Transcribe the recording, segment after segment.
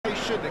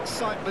passion,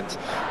 excitement,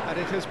 and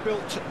it has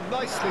built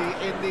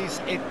nicely in these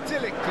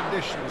idyllic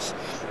conditions.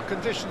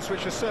 Conditions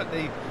which are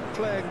certainly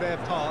playing their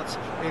part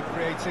in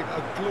creating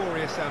a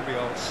glorious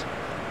ambience.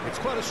 It's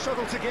quite a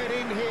struggle to get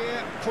in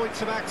here,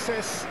 points of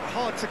access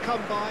hard to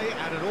come by,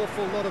 and an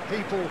awful lot of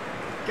people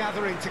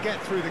gathering to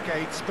get through the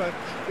gates, but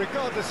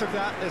regardless of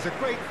that, there's a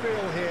great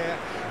feel here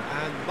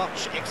and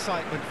much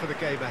excitement for the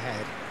game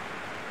ahead.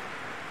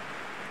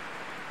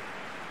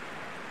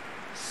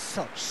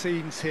 Such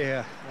scenes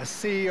here, a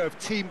sea of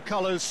team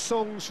colours,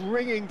 songs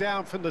ringing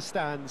down from the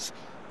stands.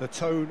 The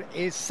tone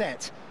is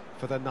set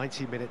for the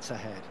 90 minutes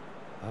ahead.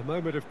 A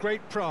moment of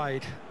great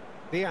pride,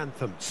 the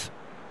anthems.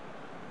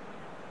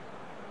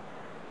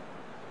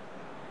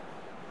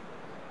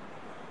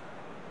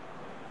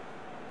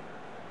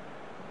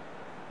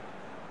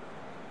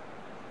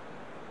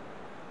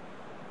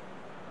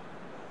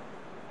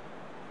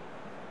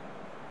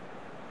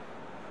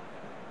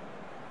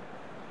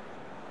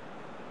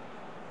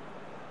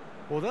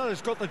 Well, that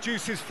has got the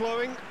juices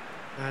flowing,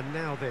 and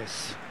now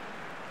this.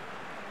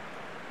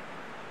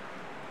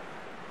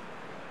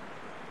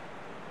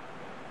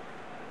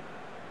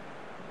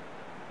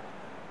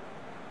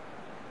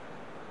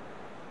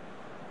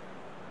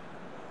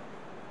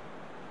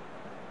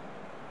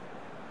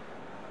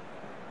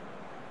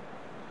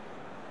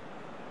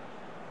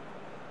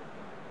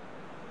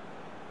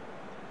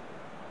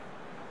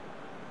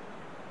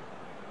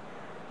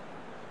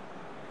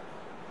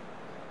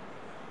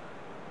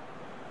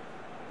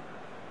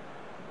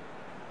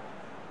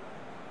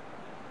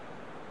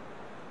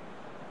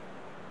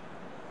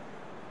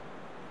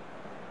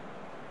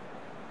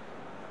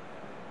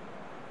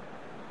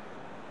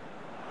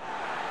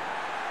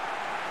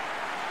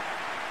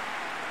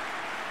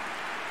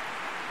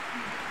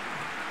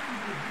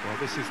 Well,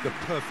 this is the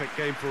perfect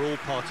game for all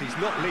parties,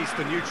 not least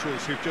the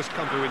neutrals who've just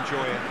come to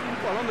enjoy it.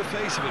 Well, on the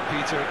face of it,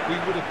 Peter, we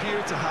would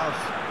appear to have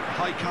a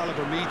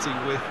high-caliber meeting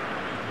with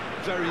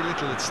very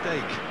little at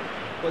stake.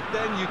 But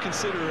then you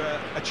consider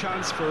a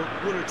chance for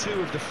one or two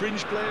of the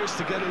fringe players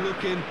to get a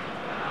look in,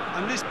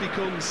 and this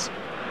becomes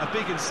a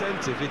big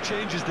incentive. It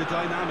changes the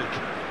dynamic.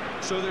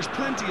 So there's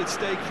plenty at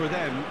stake for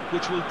them,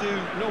 which will do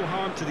no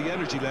harm to the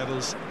energy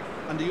levels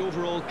and the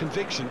overall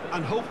conviction,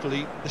 and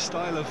hopefully the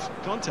style of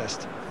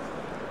contest.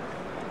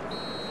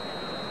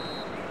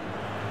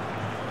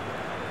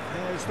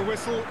 There's the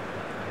whistle.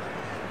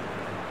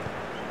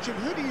 Jim,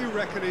 who do you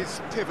reckon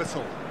is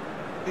pivotal?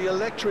 The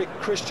electric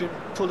Christian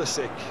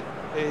Pulisic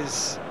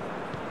is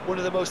one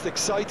of the most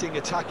exciting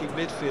attacking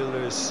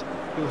midfielders,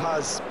 who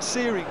has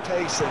searing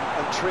pace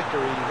and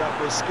trickery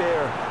that will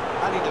scare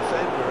any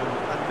defender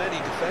and many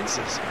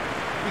defences.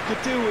 We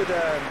could do with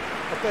a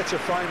better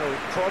final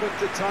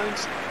product at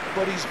times,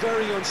 but he's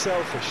very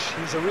unselfish.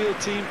 He's a real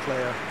team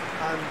player,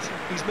 and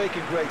he's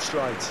making great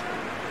strides.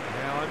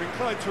 Yeah, I'm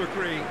inclined to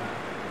agree.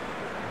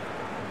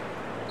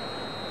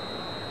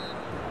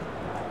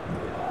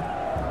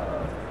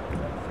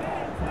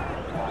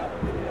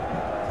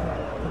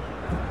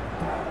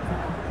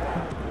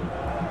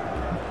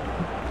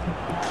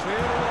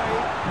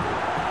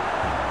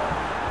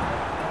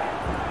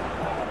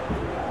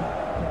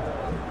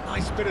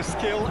 Bit of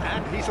skill,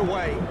 and he's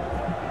away.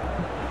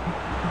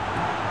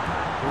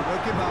 Bruno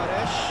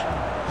Guimaraes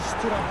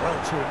stood up well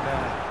to him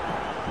there.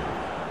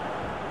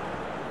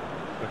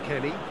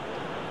 McKennie.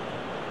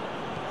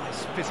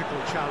 Nice physical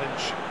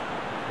challenge.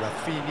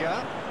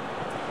 Rafinha.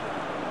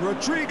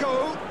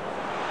 Rodrigo.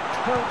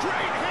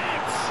 Great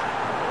hit!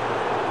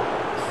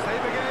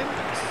 Save again,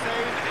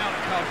 same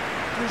outcome.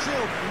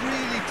 Brazil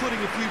really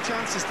putting a few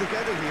chances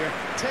together here.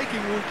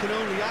 Taking one can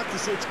only add to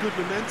such good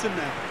momentum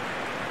now.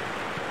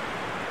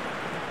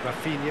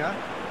 Rafinha,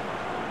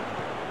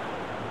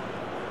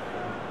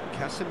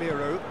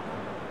 Casemiro,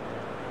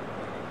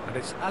 and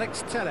it's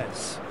Alex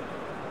Telles.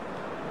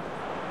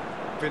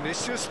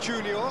 Vinicius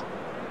Junior,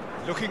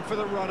 looking for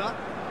the runner.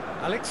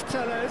 Alex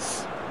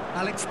Telles,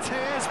 Alex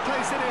Telles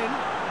plays it in.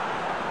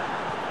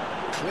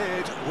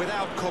 Cleared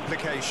without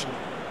complication.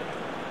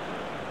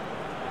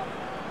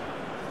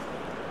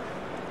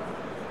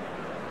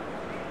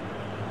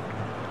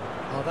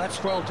 Oh,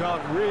 that's well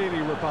done, really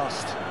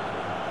robust.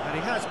 And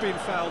he has been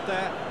fouled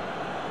there.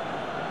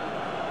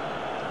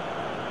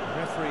 The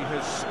referee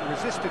has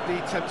resisted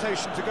the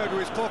temptation to go to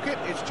his pocket.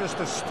 It's just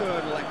a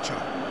stern lecture.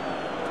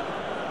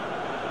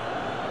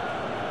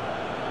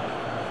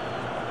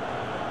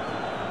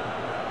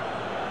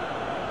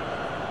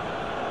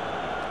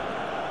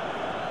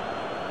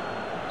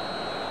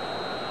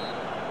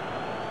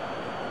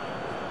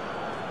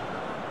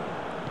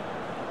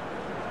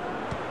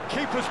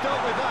 Keeper's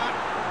dealt with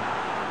that.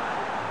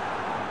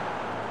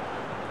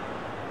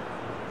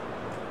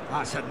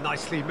 That's a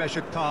nicely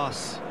measured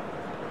pass.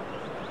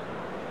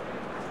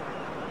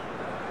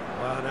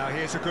 Well, now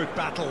here's a good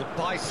battle,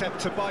 bicep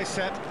to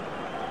bicep.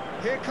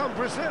 Here come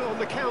Brazil on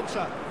the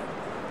counter.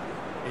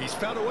 He's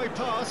found a way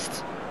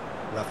past.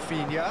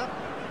 Rafinha.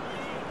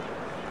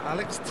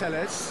 Alex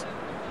Telles.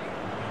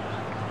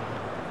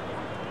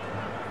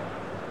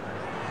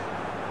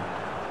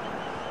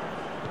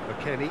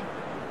 McKennie.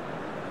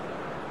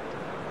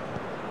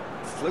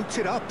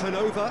 Floated up and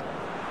over.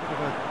 Bit of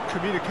a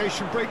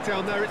communication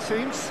breakdown there, it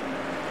seems.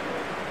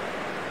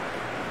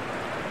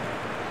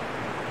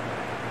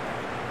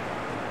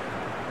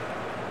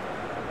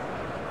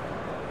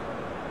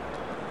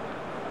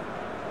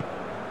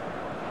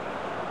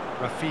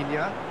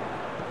 Rafinha.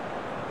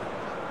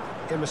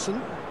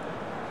 Emerson.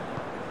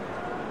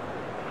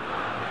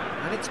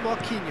 And it's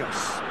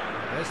Marquinhos.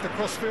 There's the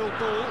crossfield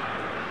ball.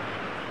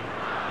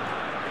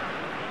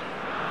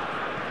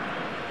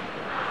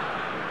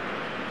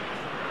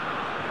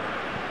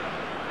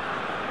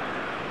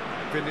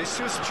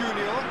 Vinicius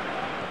Junior.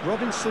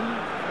 Robinson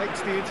makes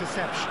the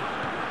interception.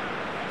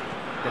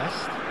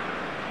 Dest.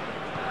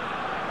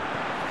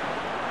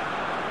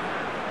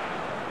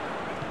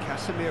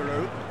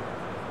 Casemiro.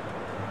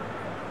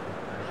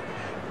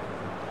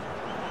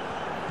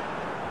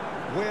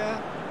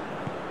 Where?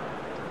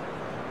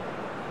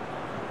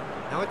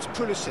 Now it's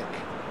Pulisic.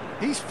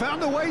 He's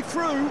found a way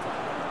through.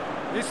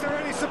 Is there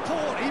any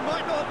support? He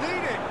might not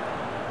need it.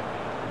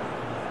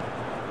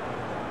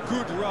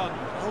 Good run,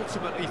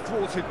 ultimately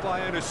thwarted by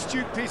an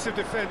astute piece of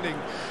defending.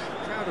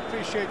 Crowd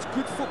appreciates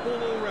good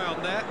football all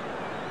round there.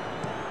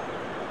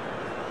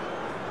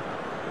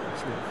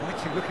 It's an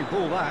inviting looking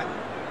ball, that.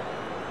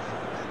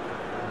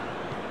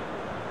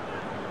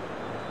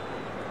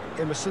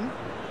 Emerson.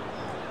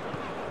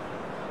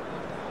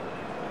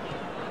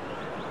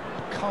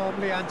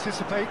 Calmly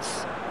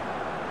anticipates.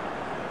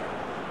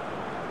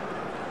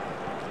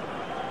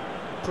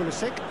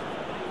 Pulisic.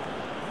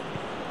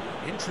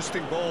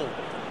 Interesting ball.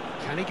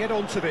 Can he get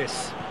onto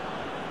this?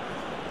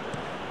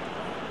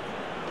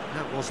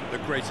 That wasn't the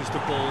greatest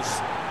of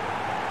balls.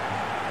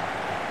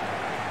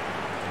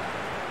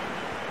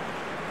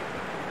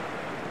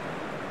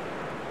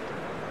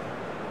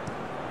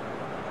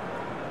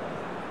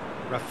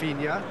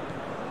 Rafinha.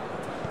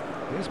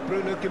 Here's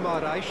Bruno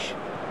Guimaraes.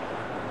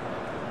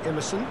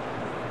 Emerson.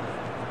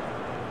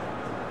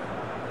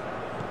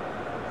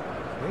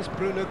 Here's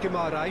Bruno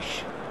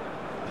Guimaraes.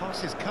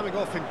 Pass is coming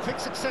off in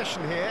quick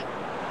succession here.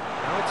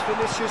 Now it's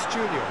Vinicius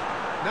Junior.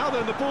 Now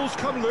then, the ball's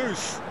come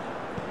loose.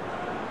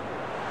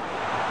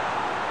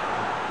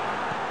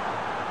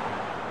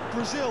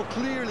 Brazil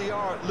clearly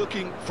are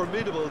looking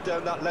formidable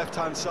down that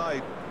left-hand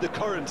side, the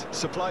current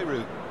supply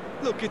route.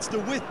 Look, it's the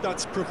width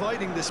that's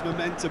providing this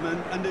momentum,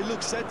 and they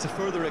look set to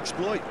further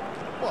exploit.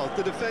 Well,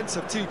 the defence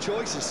have two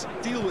choices: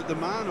 deal with the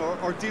man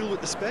or deal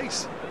with the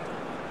space.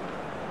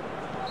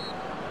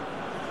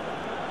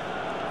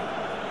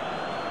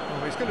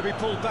 Oh, he's going to be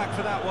pulled back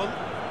for that one.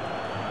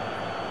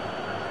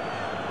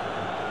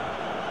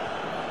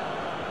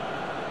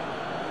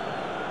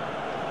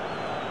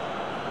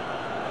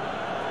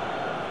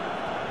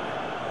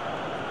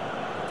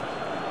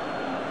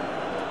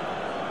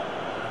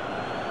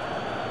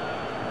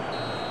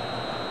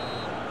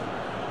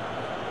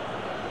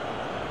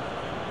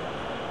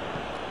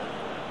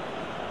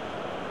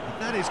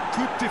 That is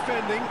good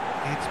defending.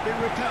 It's been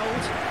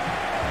repelled.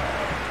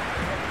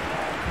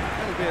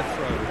 That'll be a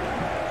throw.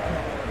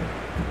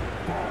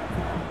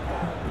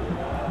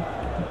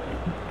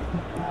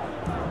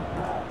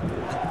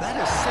 And that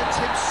has sent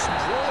him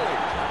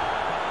sprawling.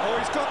 Oh,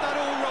 he's got that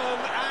all wrong,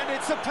 and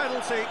it's a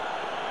penalty.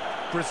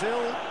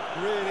 Brazil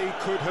really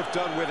could have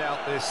done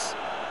without this.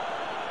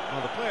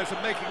 Well, the players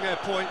are making their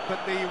point,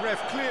 but the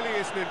ref clearly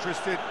isn't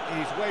interested.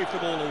 He's waved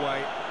them all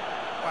away.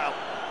 Well,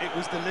 it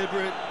was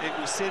deliberate, it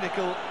was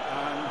cynical,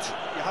 and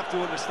you have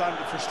to understand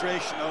the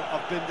frustration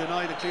of being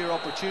denied a clear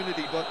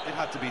opportunity, but it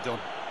had to be done.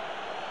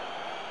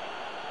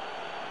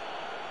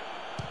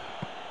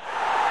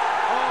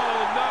 Oh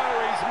no,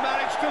 he's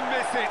managed to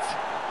miss it.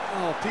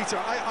 Oh, Peter,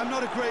 I'm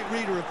not a great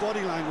reader of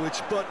body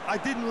language, but I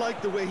didn't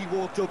like the way he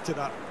walked up to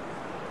that.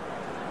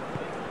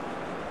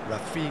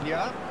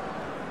 Rafinha.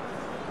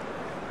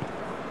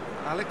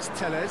 Alex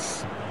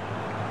Telles.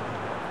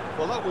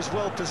 Well, that was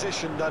well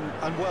positioned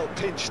and well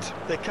pinched.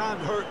 They can't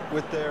hurt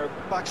with their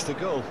backs to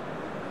goal.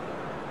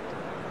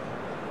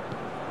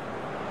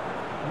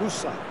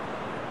 Musa.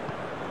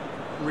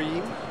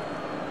 Ream.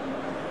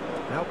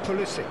 Now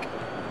Pulisic.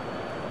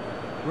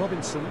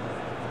 Robinson.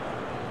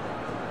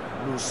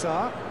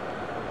 Musa.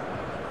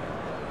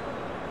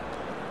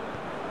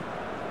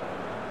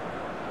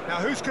 Now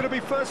who's going to be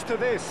first to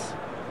this?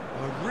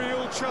 A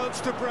real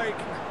chance to break.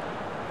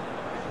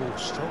 Oh,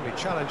 strongly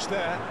challenged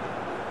there.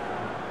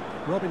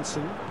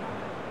 Robinson.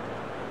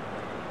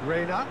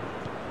 Reina.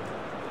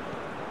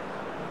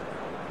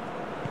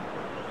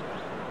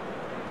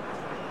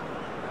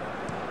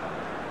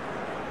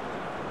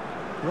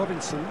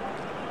 Robinson.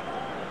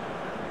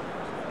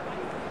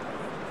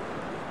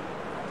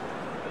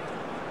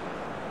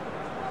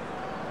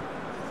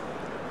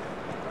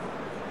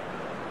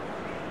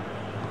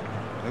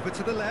 Over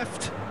to the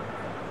left.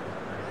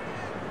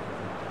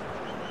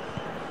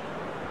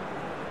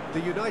 The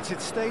United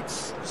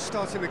States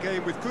starting the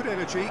game with good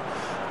energy,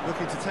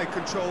 looking to take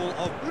control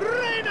of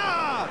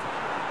Reina!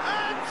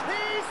 And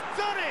he's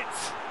done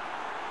it!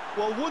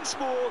 Well, once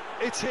more,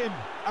 it's him,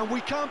 and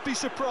we can't be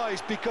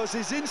surprised because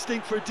his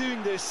instinct for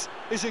doing this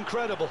is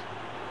incredible.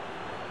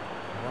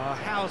 Well,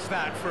 how's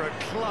that for a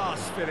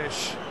class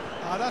finish?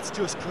 Ah, that's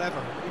just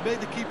clever. He made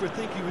the keeper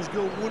think he was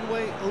going one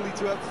way, only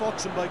to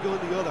outfox him by going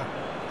the other.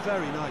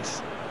 Very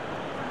nice.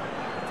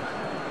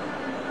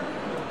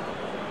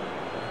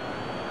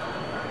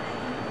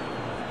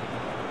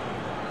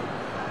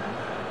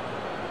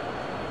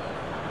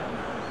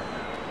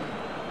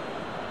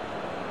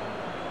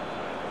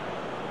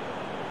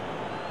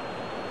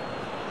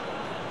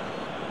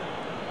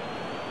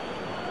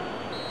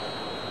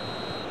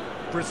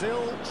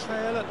 Brazil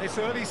trail at this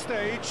early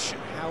stage.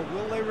 How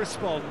will they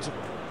respond?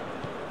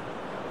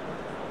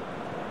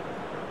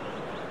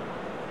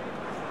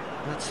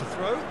 That's the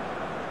throw.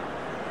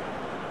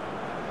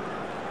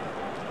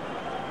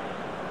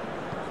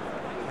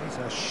 He's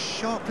a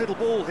sharp little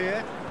ball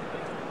here.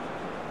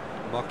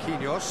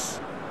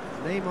 Marquinhos.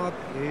 Neymar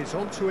is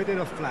onto it in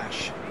a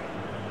flash.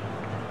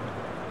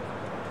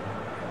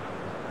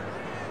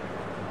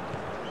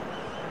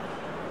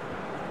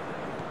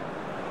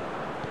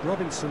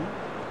 Robinson.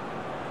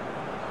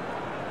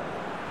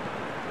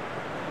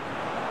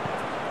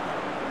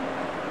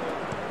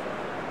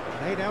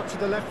 Played out to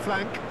the left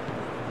flank.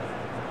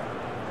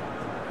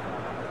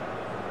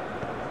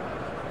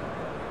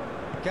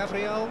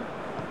 Gabriel.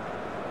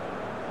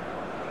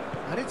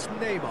 And it's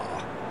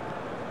Neymar.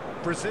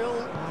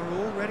 Brazil are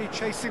already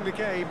chasing the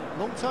game.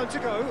 Long time to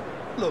go.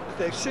 Look,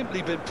 they've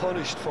simply been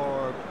punished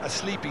for a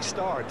sleepy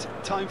start.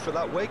 Time for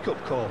that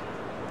wake-up call.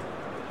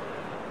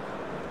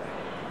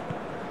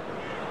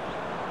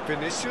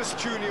 Vinicius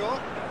Junior.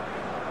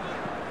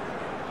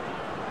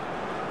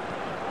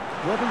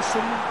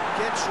 Robinson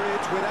gets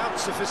rid without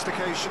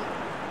sophistication.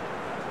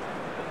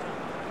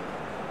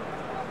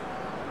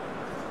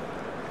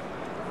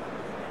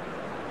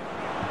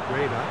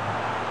 Reina.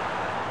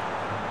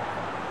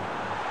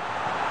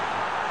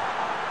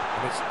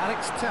 And it's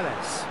Alex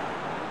Telles.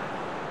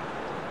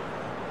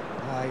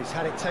 He's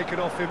had it taken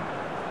off him.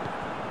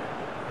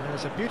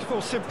 There's a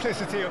beautiful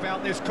simplicity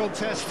about this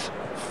contest.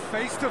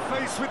 Face to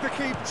face with the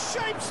keep,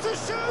 shapes to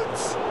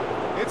shoot!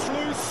 It's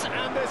loose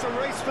and there's a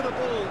race for the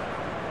ball.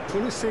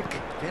 Pulisic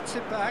gets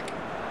it back.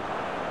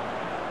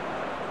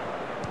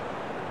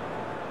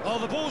 Oh,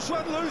 the ball's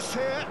run loose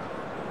here.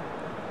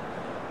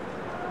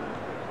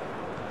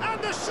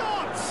 And the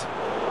shot!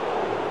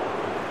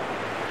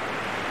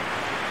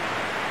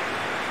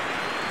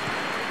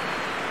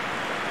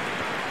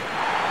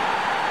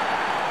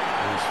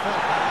 He's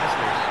felt that,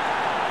 hasn't he?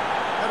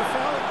 And a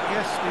foul?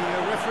 Yes, the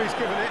referee's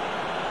given it.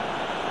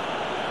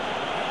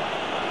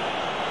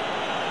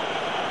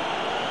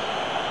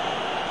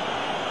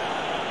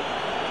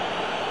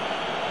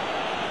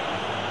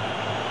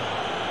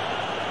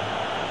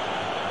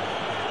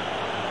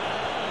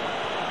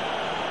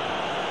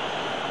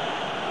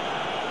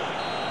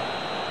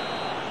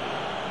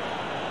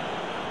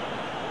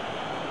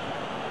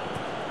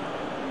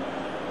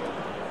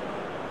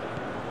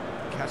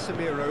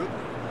 Casemiro,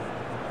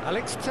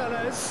 Alex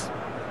Telles,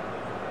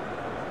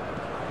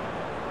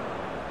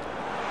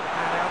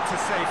 and out to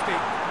safety.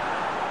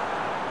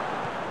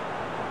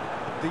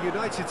 The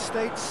United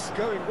States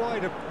going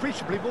wide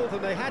appreciably more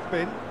than they had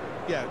been.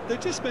 Yeah, they're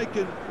just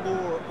making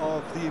more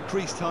of the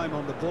increased time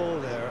on the ball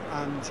there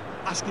and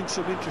asking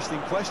some interesting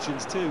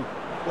questions too.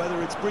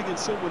 Whether it's bringing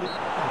someone in...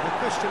 Oh, no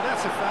question,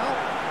 that's a foul.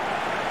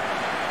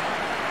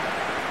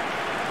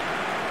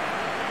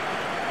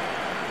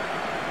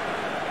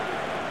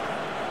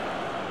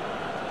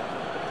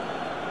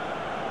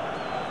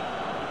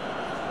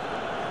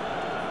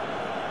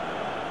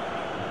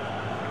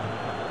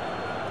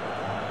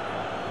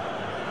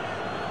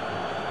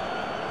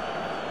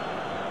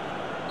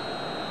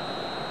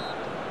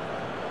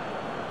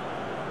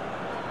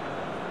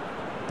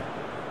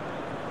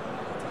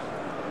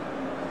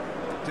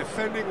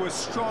 Defending was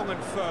strong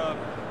and firm.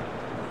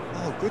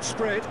 Oh, good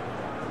spread.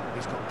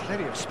 He's got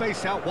plenty of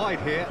space out wide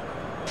here.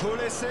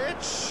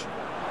 Pulisic.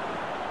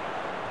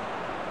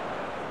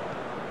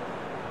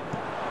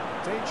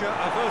 Danger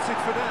averted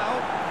for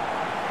now.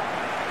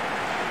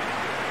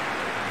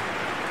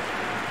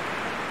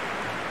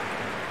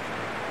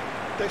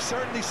 They've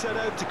certainly set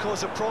out to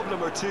cause a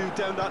problem or two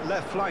down that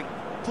left flank.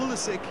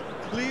 Pulisic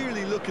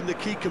clearly looking the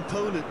key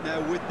component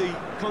now with the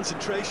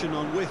concentration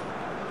on width.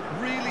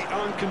 Really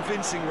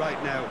unconvincing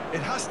right now. It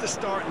has to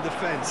start in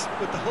defence,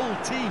 but the whole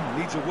team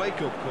needs a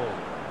wake-up call.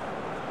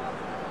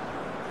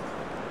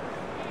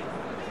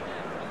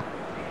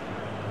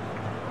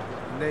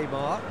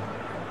 Neymar.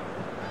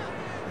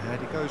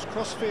 And he goes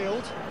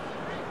cross-field.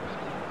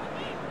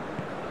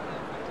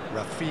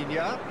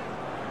 Rafinha.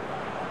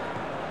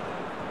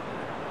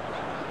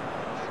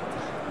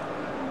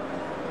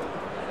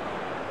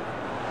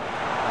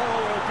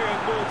 Oh, he'll be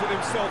annoyed with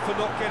himself for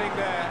not getting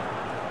there.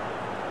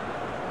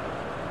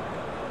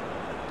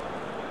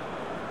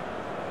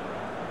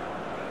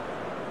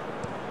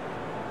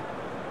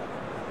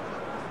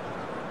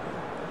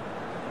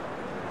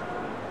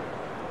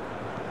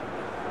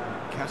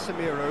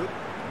 Casemiro.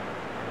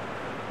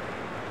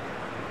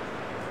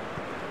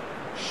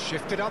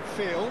 Shifted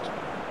upfield.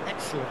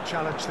 Excellent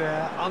challenge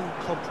there,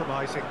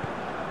 uncompromising.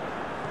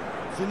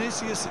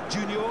 Vinicius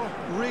Junior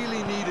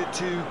really needed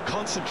to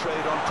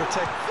concentrate on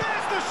protect.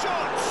 There's the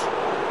shot!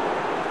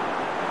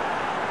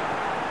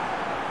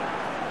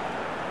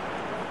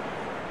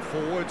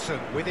 Forwards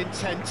and with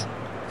intent.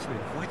 It's an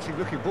inviting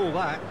looking ball,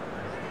 that.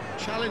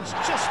 Challenge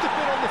just a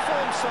bit on the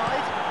firm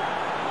side.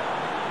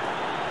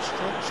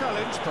 Strong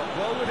challenge, but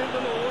well within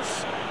the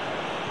laws.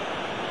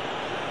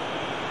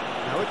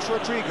 Now it's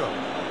Rodrigo.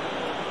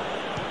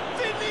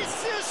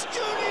 Vinicius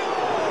Junior!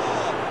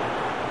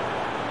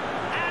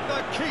 And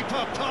the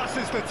keeper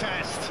passes the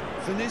test.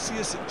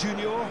 Vinicius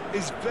Junior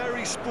is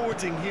very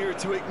sporting here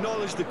to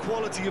acknowledge the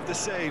quality of the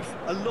save.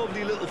 A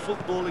lovely little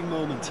footballing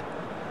moment.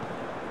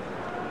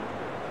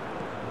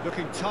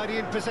 Looking tidy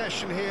in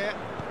possession here.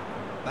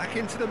 Back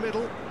into the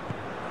middle.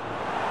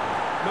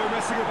 No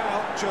messing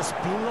about, just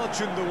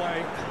bludgeoned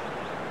away.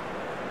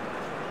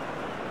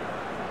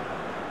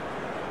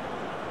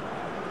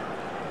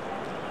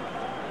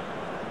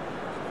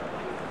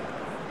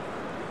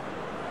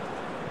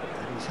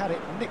 And he's had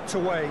it nicked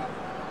away.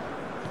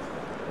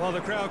 Well, the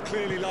crowd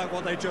clearly like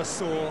what they just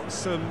saw.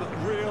 Some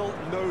real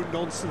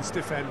no-nonsense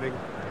defending.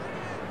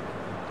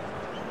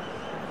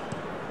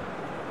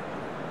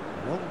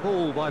 Long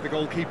ball by the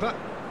goalkeeper.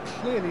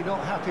 Clearly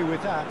not happy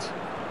with that.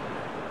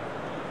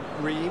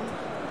 Green.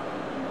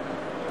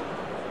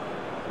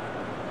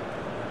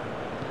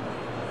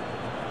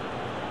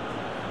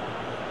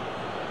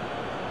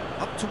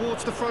 Up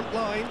towards the front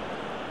line.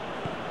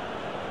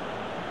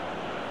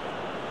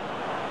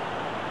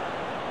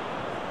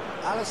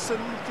 Alisson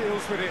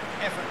deals with it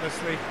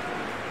effortlessly.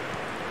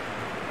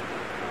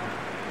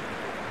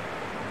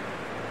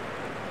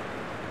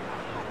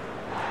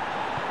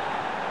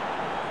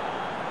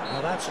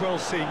 Well, that's well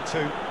seen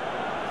too.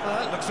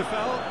 That looks a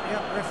foul.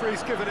 Yep,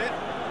 referee's given it.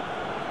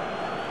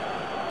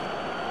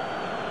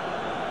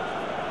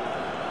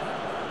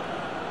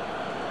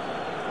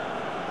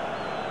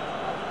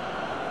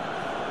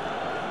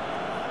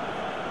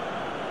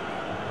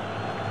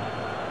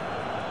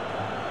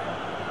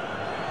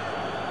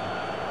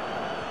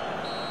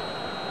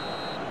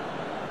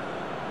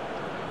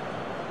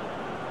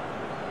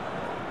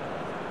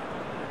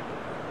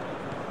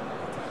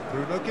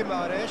 Bruno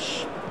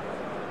Guimaraes.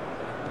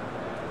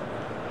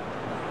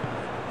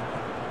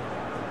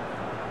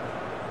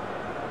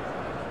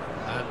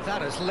 And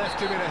that has left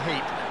him in a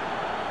heap.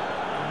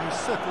 And he's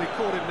certainly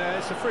caught him there.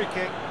 It's a free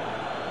kick.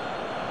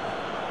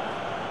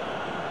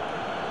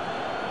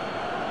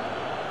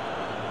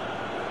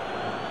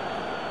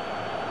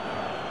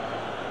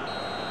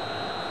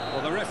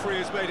 Well, the referee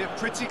has made it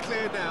pretty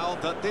clear now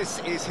that this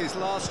is his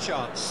last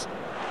chance.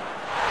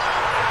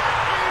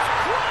 That is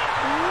quite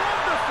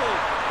wonderful!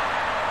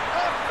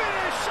 A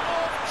finish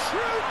of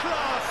true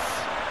class!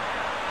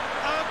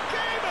 A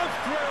game of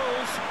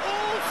thrills,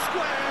 all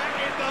square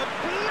in the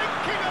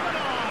blinking of an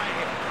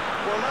eye!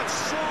 Well, that's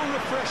so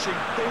refreshing.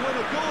 They went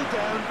a goal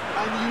down,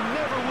 and you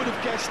never would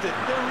have guessed it.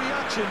 Their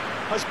reaction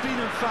has been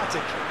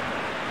emphatic.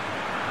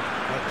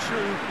 A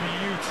true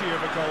beauty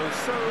of a goal,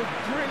 so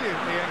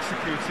brilliantly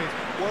executed.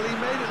 Well, he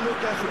made it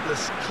look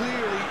effortless.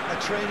 Clearly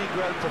a training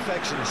ground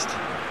perfectionist.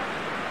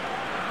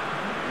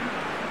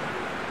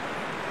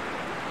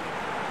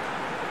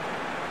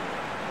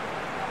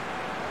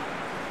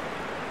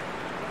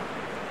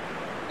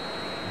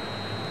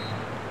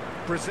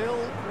 Brazil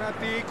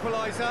grabbed the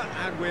equaliser,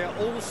 and we're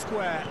all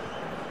square.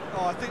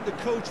 Oh, I think the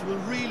coach will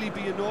really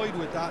be annoyed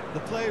with that.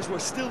 The players were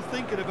still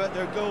thinking about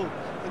their goal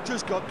and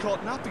just got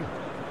caught napping.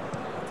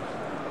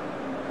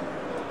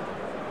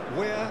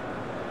 Where?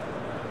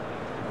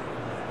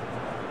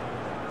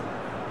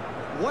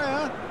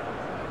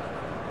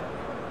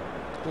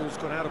 Ball's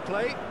gone out of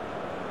play.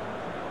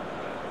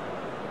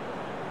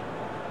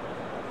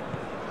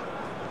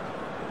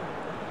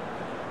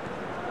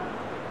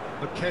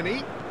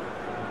 McKennie.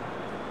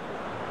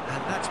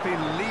 And that's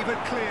been levered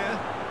clear.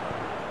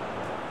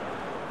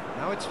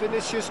 Now it's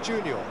Vinicius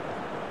Junior.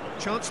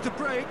 Chance to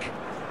break.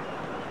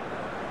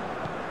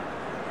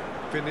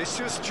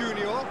 Vinicius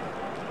Junior.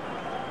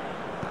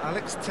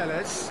 Alex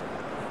Telles.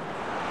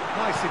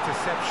 Nice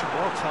interception,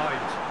 well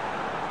timed.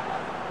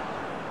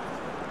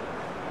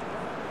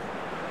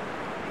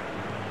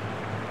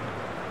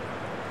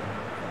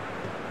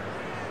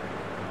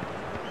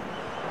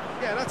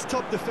 Yeah, that's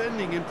top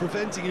defending and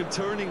preventing him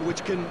turning,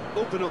 which can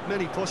open up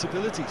many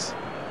possibilities.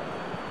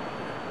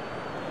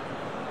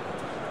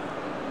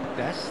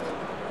 Best.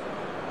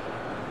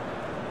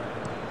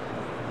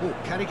 Oh,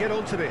 can he get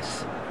onto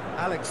this?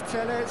 Alex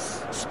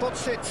Telles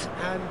spots it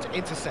and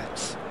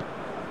intercepts.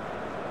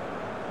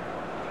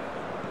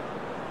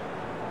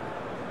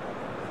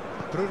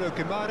 Bruno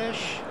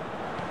Guimaraes.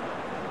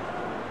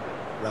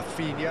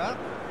 Rafinha.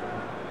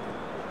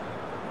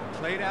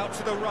 Played out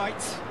to the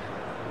right.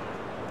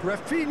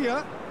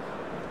 Rafinha.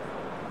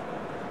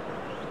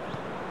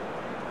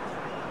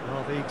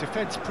 Well, the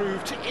defence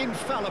proved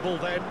infallible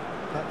then,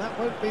 but that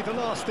won't be the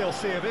last they'll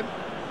see of him.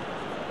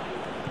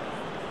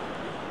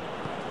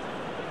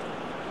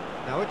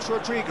 Now it's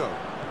Rodrigo.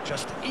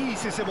 Just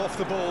eases him off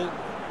the ball.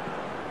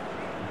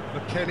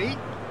 McKennie.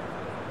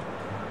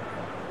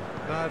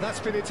 That's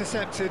been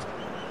intercepted.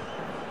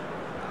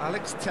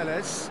 Alex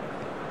Telles.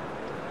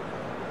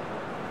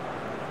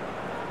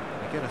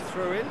 They get a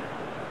throw in.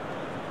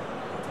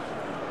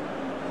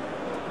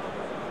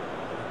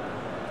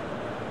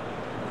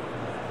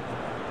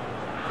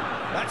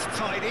 That's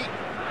tidy.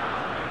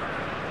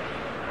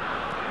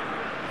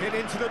 Hit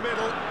into the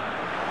middle.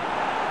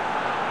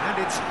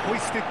 And it's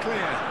hoisted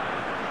clear.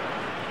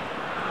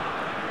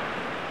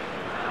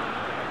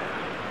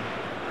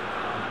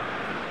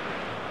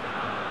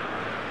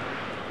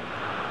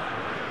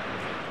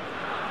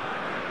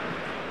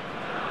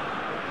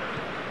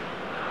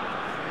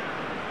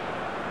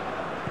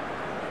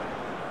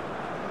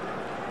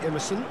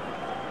 Emerson.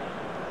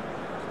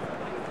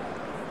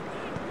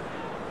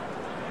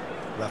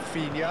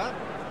 Rafinha.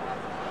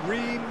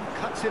 Ream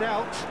cuts it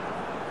out.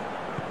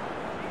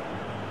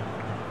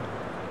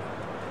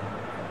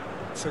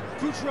 It's a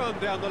good run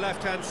down the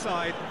left-hand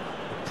side.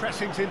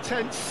 Pressing's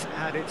intense,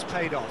 and it's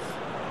paid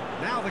off.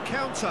 Now the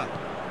counter.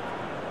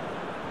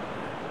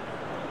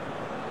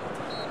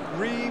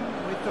 Ream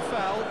with the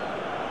foul.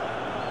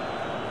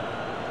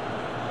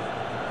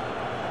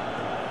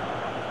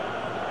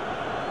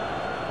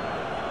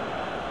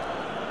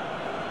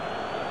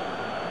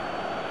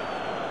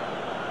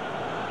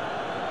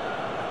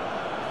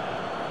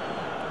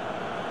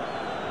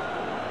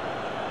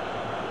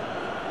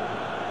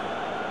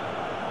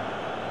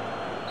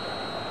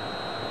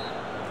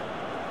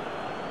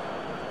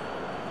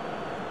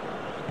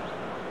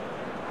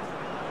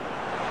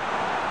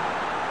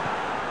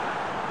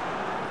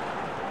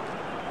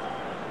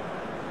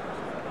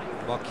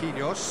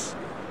 Marquinhos.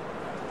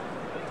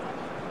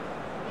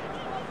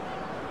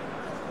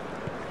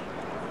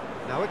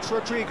 Now it's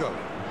Rodrigo.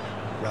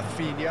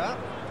 Rafinha.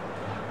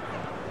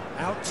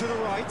 Out to the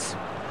right.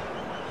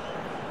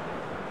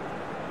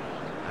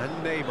 And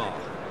Neymar.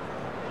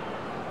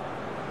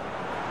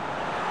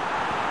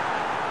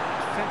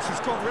 Defence has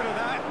got rid of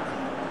that.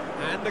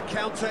 And the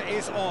counter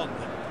is on.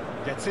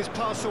 Gets his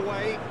pass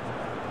away.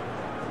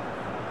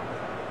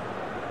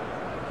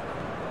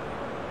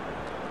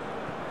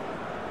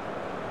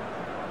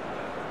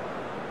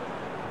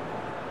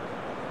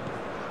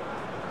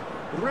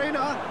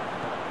 Reina,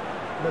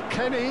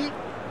 McKennie.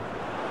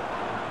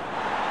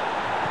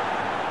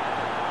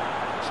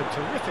 Some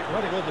terrific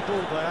running on the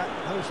ball there.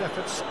 Those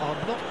efforts are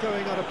not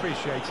going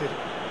unappreciated.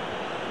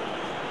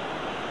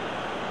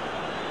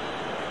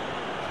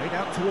 Played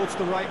out towards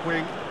the right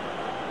wing.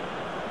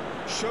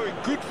 Showing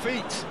good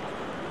feet.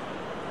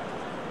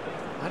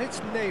 And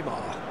it's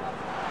Neymar.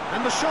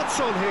 And the shot's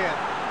on here.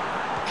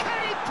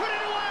 Can he put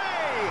it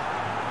away?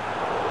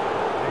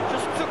 It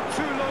just took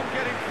too long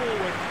getting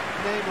forward.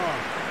 Neymar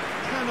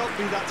cannot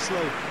be that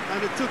slow,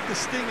 and it took the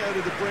sting out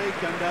of the break,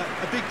 and a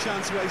big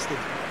chance wasted.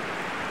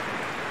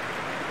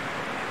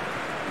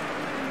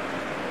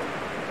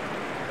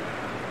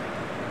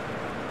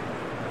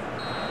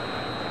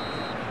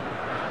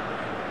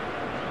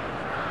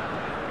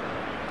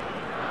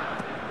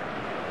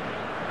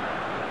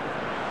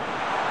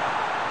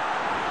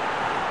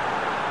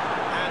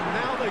 And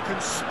now they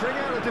can spring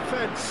out of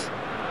defence.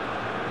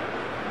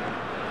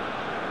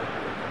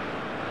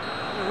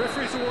 The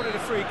referee's awarded a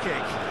free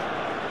kick.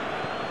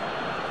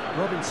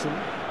 Robinson.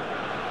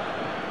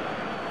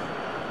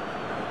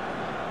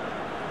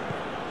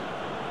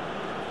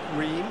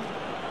 Ream.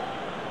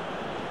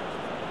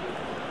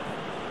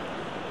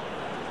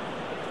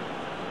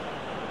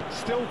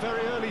 Still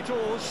very early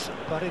doors,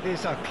 but it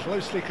is a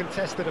closely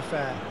contested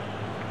affair.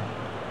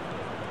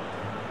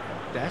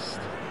 Dest.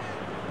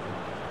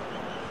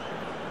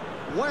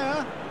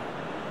 Where?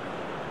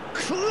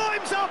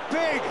 Climbs up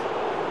big!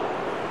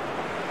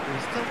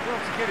 He's done well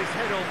to get his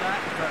head on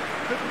that, but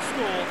couldn't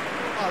score.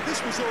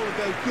 This was all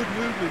about good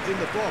movement in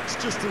the box,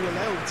 just to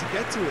allow him to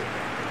get to it.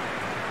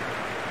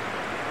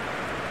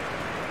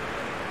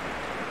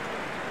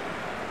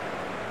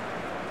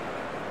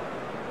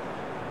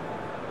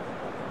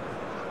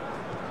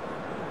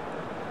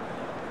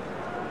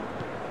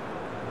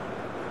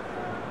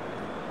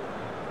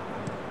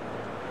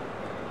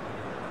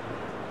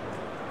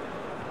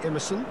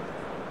 Emerson.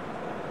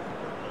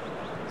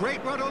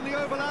 Great run on the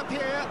overlap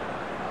here.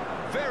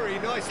 Very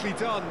nicely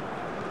done.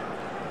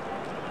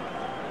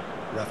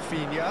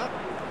 Rafinha.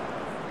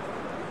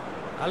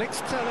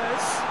 Alex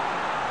Telles.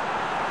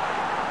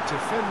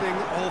 Defending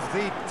of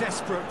the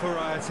desperate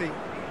variety.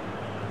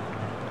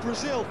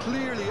 Brazil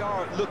clearly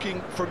are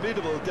looking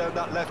formidable down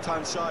that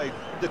left-hand side,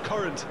 the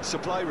current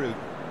supply route.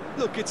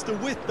 Look, it's the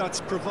width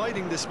that's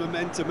providing this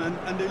momentum,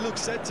 and they look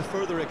set to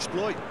further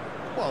exploit.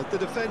 Well, the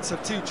defence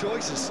have two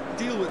choices: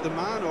 deal with the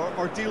man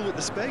or deal with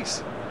the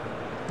space.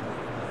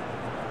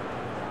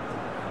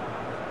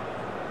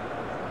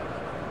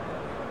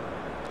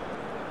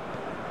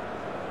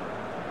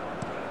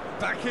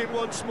 Back in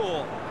once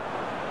more.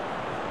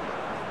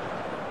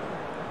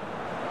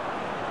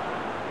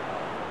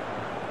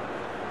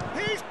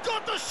 He's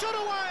got the shot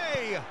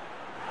away!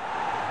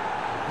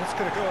 That's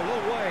going to go a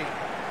long way.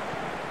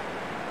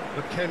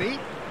 McKennie.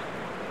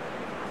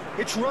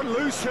 It's run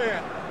loose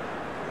here.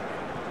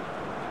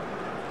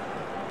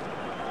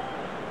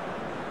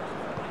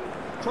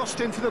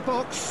 Crossed into the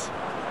box.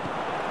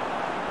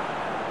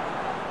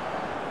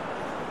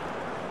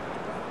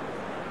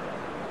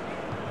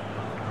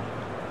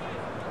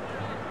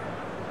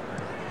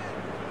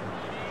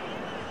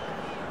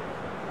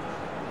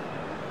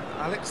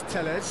 Alex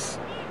Telles.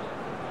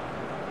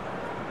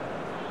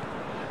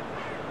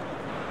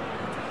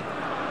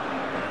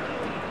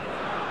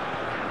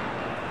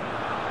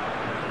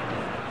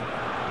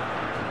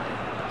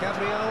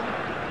 Gabriel.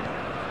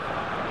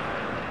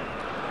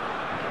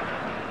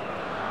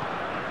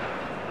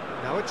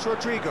 Now it's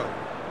Rodrigo.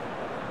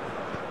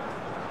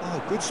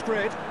 Oh, good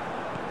spread.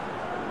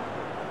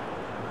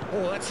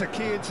 Oh, that's a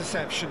key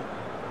interception.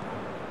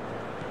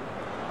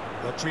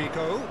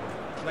 Rodrigo,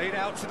 played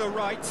out to the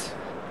right.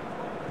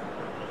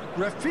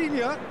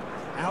 Rafinha,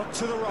 out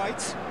to the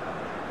right.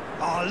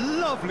 Oh,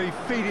 lovely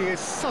feeding, is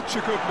such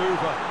a good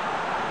mover.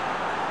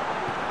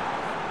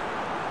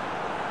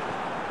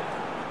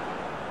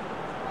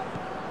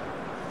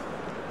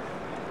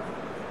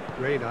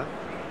 Reina.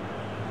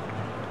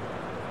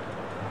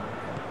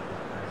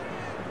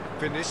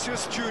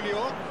 Vinicius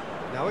Junior.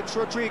 Now it's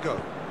Rodrigo.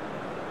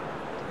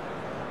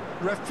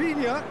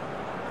 Rafinha.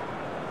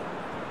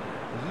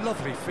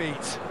 Lovely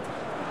feet.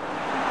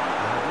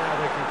 And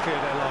now they can clear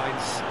their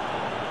lines.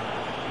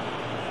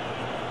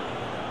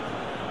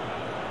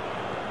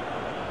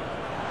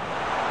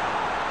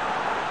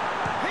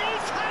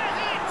 He's had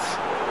it!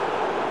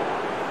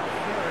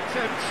 Their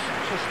attempt,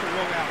 just the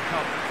wrong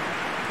outcome.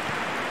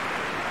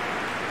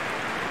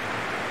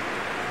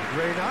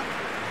 Reina.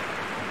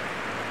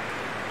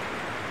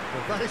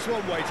 Well, that is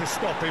one way to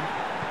stop him.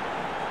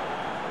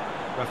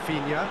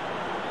 Rafinha.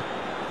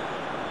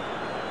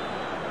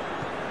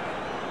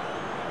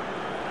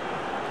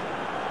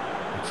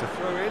 It's a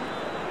throw-in.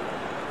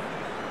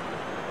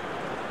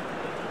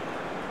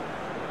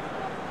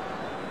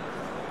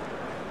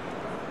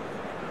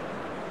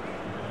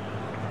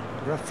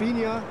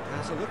 Rafinha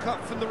has a look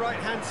up from the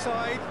right-hand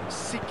side,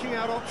 seeking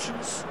out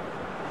options.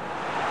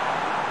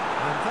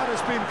 And that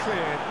has been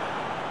cleared.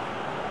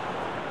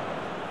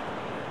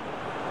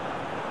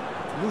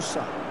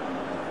 Musa.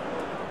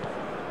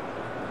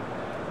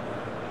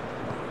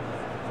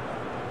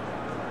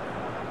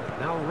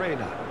 Now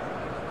Reina.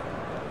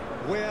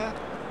 Where?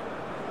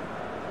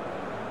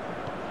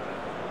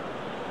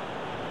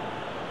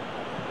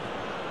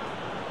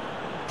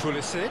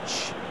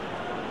 Pulisic.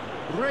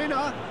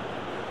 Reina.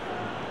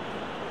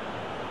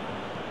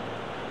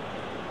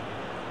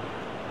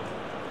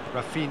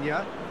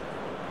 Rafinha.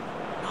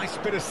 Nice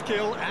bit of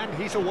skill, and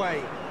he's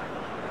away.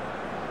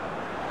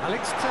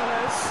 Alex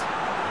Telles.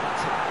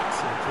 That's an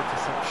excellent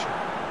interception.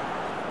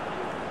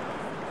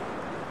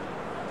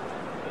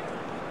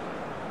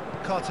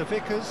 Carter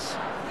Vickers.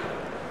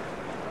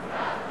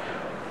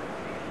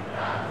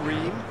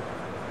 Ream.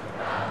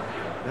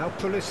 Now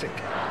Pulisic.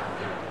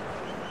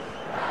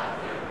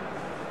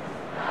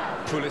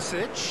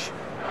 Pulisic.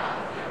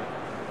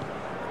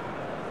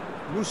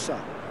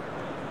 Musa.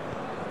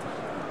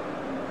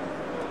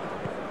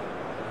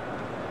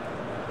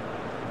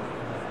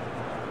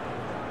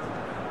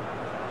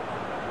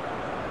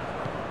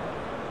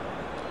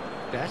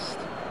 Dest.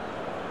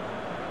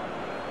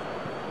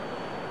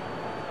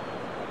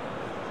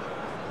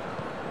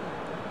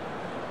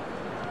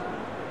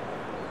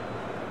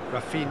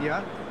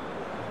 Rafinha.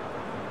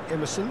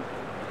 Emerson.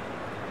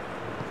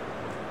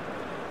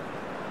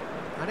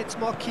 And it's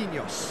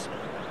Marquinhos.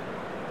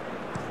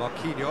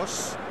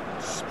 Marquinhos,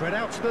 spread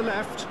out to the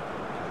left.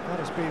 That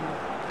has been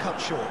cut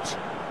short.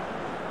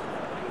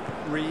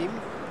 Ream.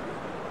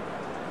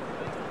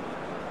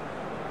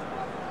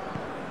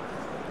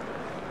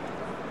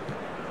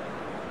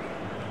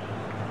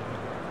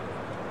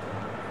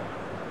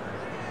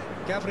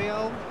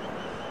 Gabriel.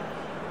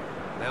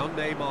 Now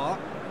Neymar.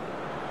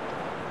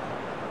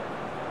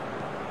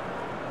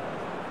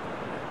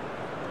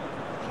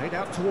 Played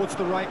out towards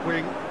the right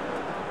wing.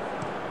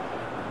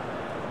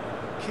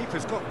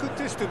 Keeper's got good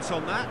distance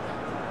on that.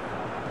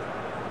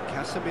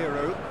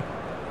 Casemiro.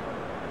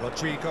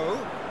 Rodrigo.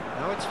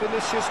 Now it's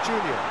Vinicius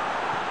Junior.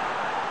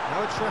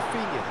 Now it's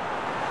Rafinha.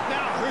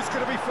 Now, who's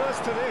going to be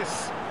first to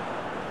this?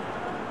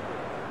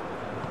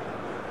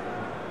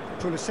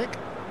 Pulisic.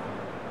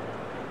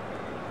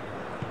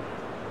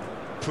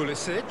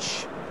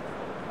 Pulisic.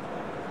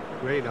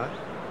 Reina.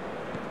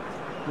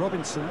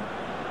 Robinson.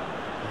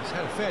 He's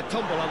had a fair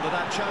tumble under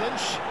that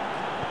challenge.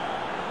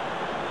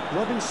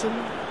 Robinson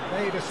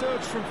made a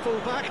surge from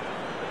full-back,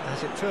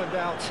 as it turned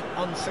out,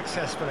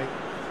 unsuccessfully.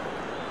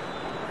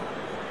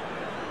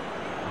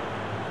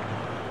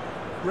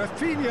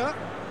 Rafinha.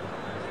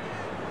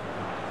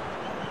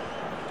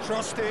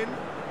 Crossed in.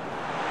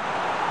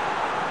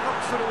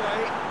 Knocks it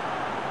away.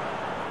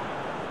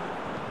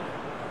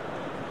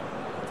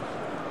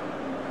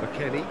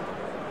 McKennie.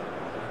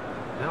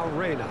 Now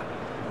Reina.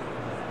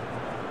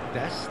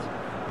 Dest.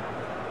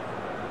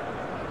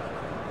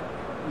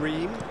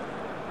 Ream.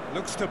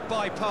 Looks to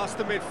bypass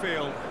the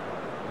midfield.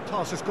 The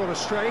pass has gone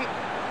astray.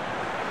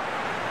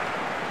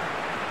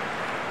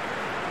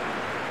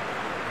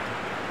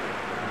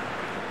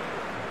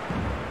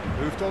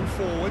 Moved on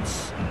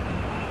forwards.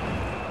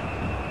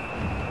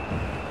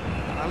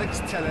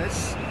 Alex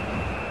Telles.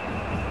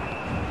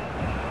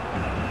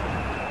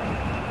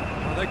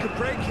 Well, they could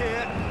break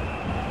here.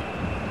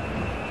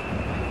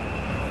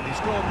 He's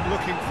gone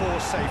looking for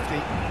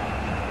safety.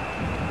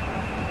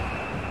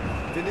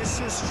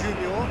 Vinicius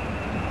Junior.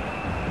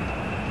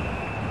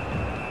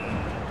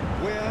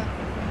 Where?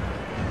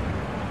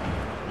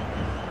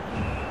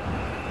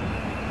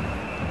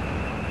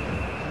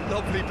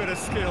 Lovely bit of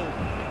skill.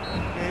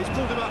 Yeah, he's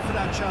pulled him up for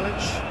that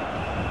challenge.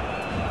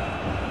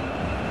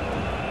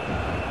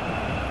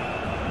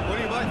 Well,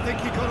 you might think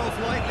he got off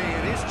lightly.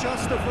 It is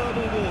just a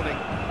verbal warning.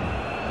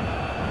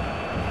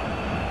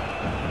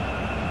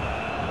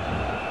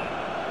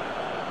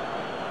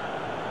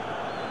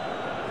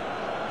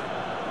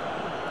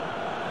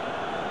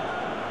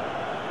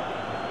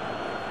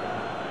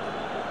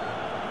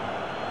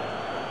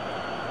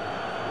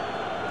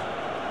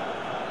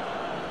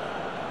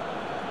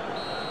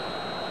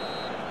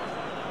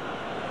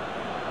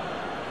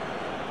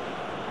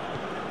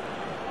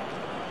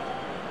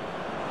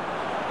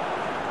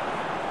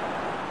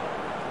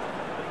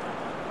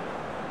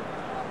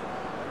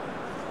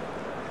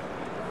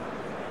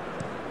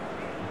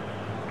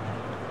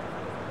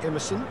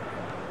 Emerson.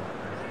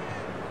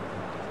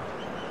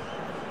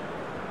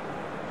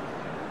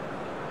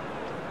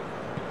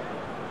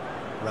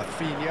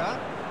 Rafinha.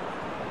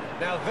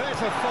 Now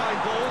there's a fine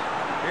ball.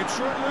 It's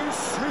run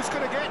loose. Who's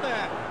going to get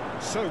there?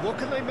 So what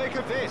can they make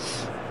of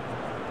this?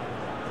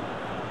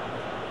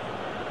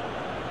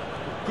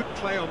 Good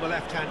play on the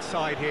left-hand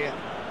side here.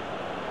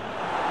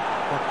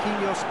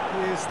 Marquinhos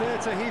is there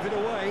to heave it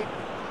away.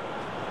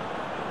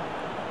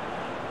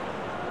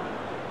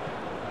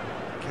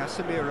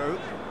 Casemiro.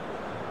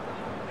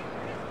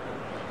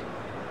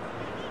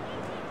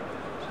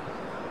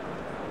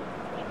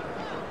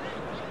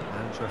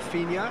 And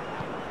Rafinha.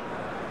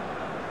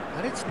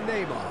 And it's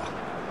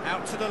Neymar.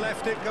 Out to the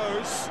left it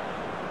goes.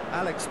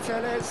 Alex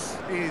Telles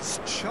is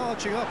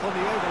charging up on the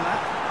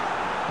overlap.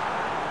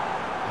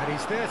 And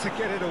he's there to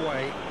get it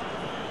away.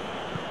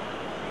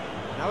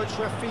 Now it's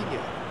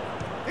Rafinha.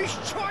 He's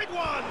tried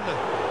one!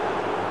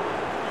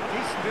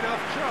 Decent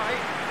enough try.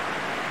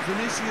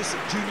 Vinicius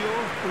Junior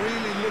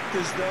really looked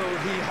as though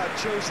he had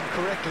chosen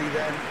correctly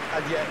then,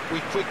 and yet we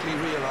quickly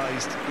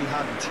realised he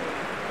hadn't.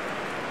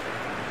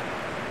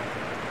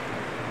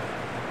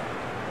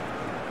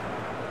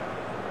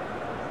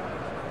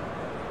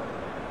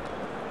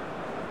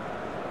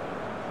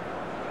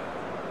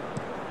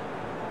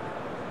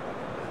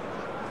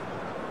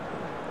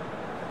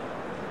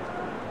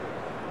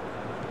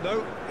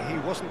 No, he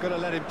wasn't going to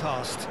let him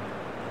past.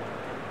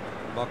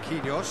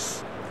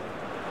 Marquinhos.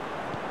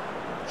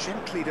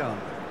 Gently done.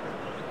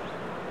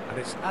 And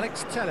it's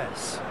Alex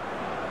Telles.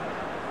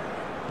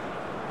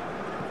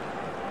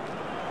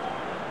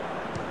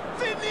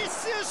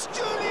 Vinicius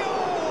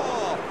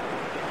Junior!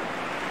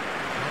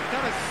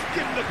 That has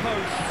skimmed the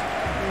post.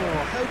 Oh,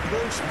 how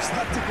close was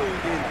that to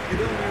going in?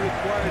 It only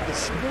required the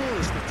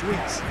smallest of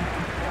tweaks.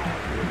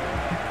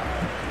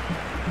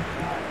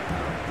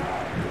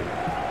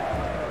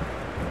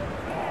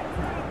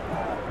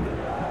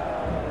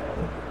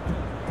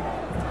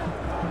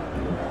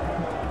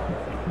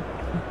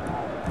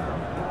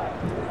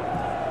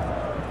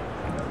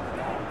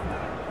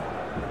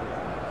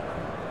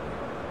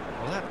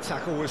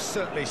 Tackle was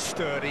certainly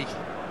sturdy.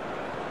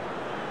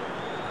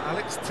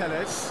 Alex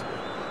Telles.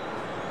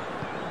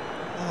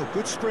 Oh,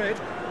 good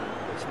spread.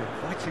 It's an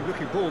inviting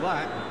looking ball,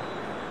 that.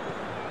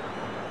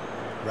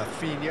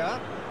 Rafinha.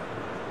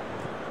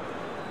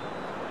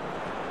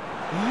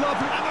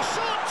 Lovely. And the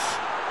shot!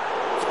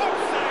 Top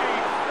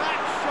save! That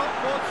shot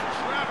was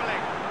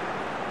travelling.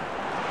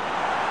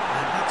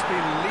 And that's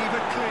been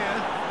levered clear.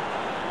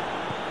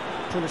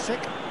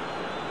 Pulisic.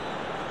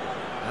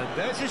 And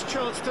there's his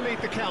chance to lead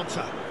the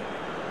counter.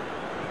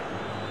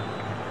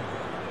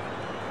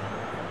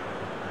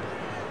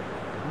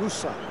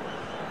 Musa.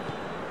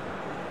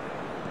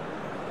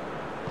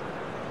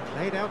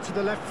 Played out to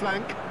the left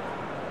flank.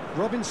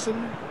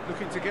 Robinson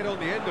looking to get on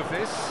the end of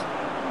this.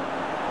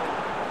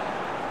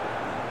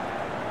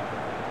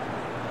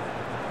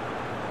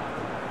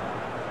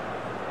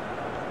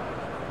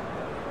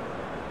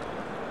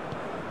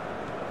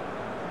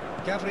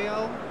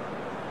 Gabriel.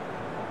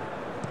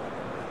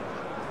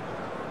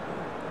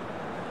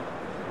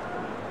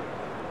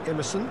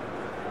 Emerson.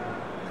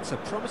 It's a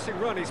promising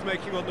run he's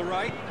making on the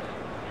right.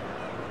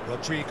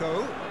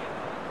 Rodrigo.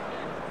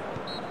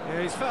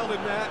 Yeah, he's fouled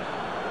him there.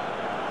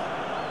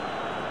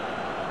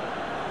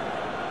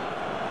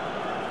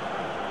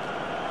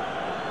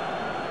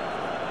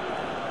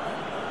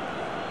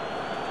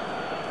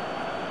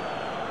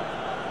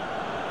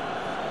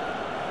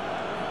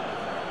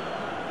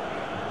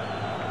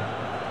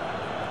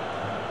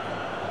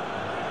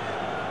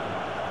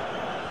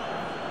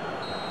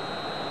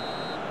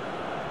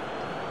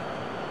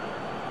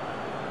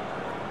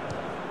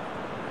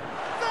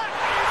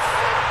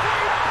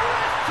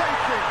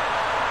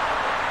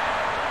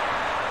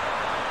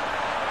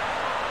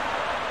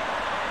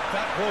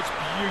 That was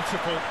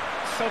beautiful,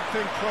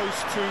 something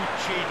close to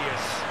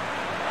genius.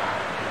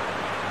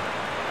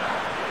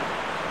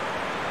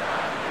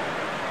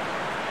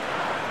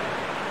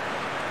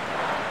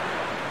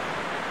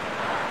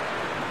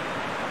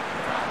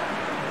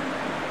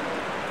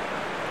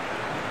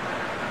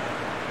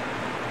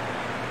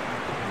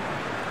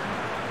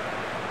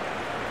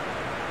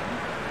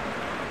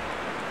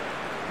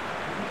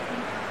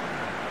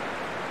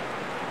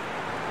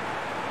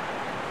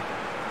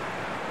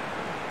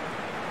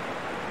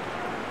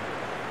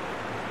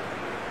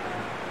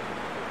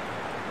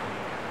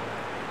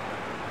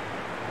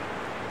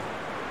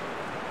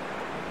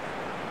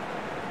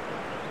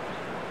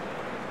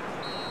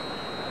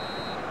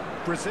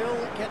 Brazil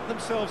get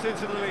themselves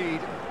into the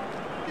lead.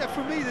 Yeah,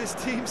 for me, this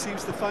team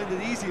seems to find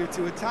it easier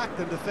to attack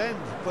than defend,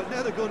 but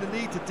now they're going to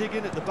need to dig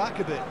in at the back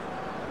a bit.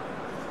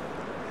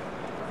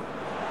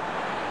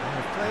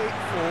 Play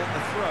for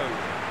a throw.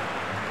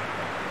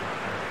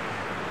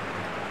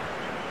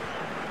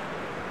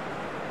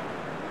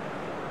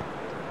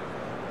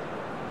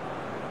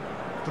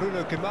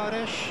 Bruno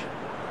Guimaraes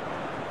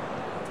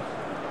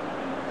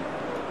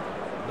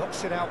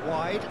knocks it out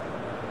wide.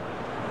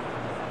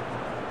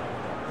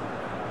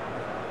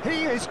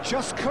 He is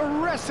just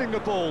caressing the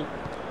ball.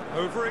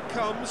 Over it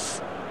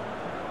comes.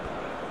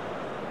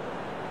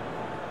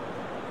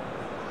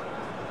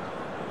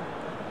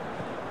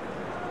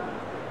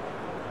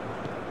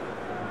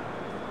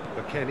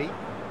 Kenny.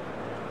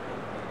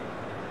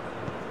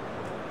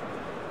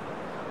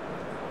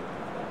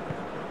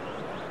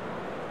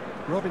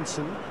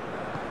 Robinson.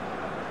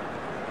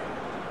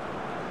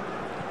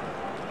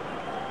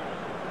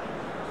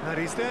 And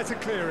he's there to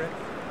clear it.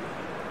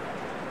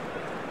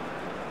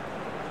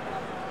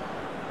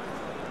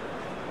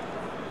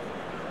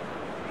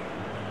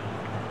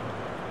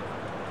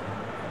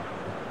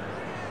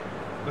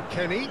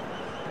 McKennie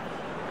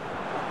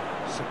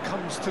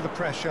succumbs to the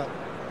pressure.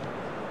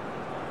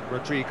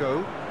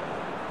 Rodrigo.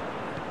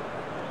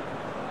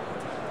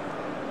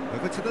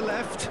 Over to the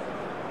left.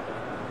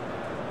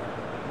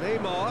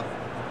 Neymar.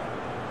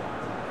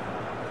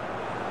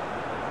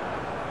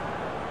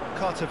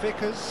 Carter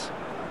Vickers.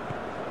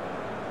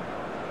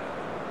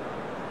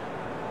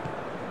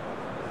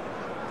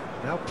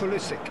 Now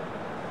Pulisic.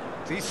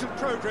 Decent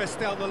progress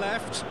down the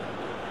left.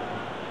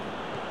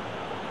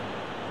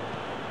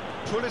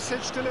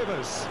 Pulisic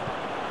delivers.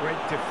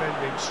 Great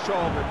defending,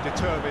 strong and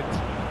determined.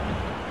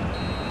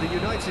 The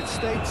United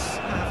States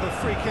have a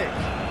free kick.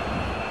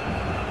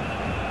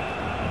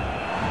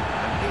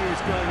 And he is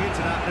going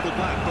into that little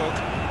black book.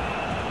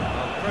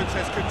 Well,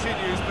 protest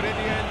continues, but in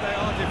the end they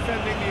are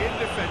defending the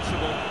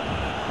indefensible.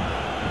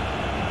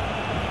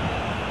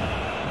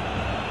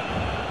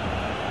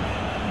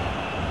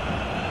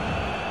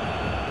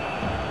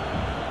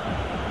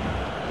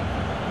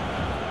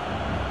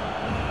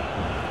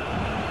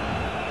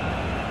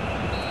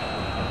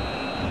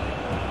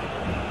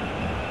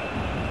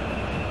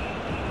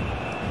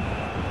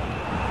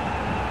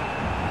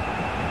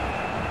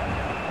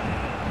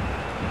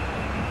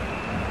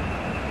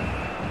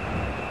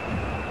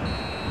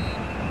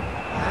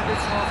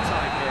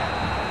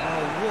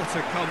 To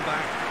come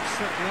back.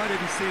 Certainly I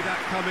didn't see that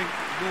coming,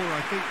 nor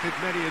I think did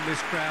many in this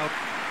crowd.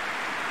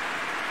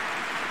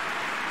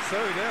 So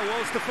there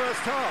was the first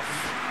half.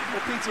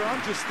 Well, Peter,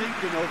 I'm just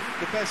thinking of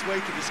the best way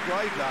to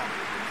describe that.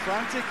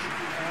 Frantic,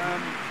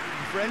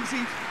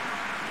 frenzied,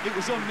 it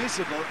was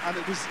unmissable and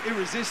it was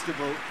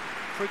irresistible.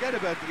 Forget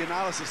about the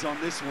analysis on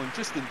this one,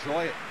 just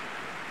enjoy it.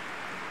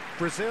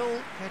 Brazil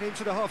head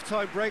into the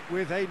half-time break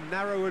with a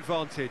narrow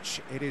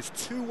advantage. It is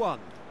 2-1.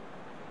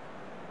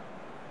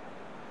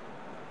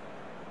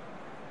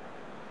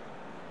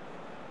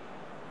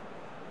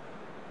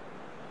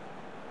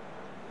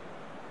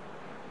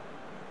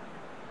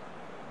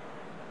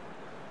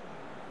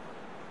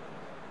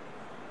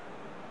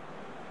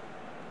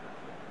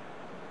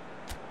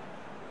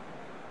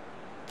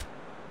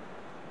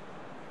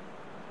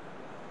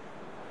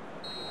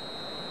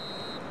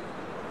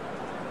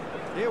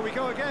 Here we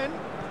go again.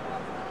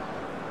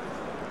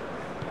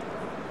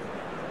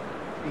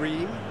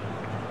 Green.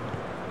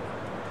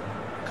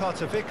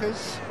 Carter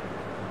Vickers.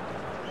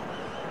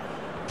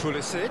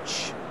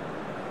 Pulisic.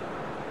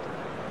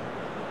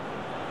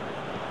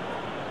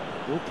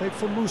 Ball played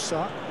for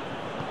Musa.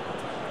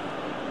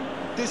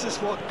 This is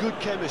what good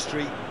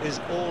chemistry is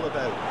all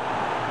about.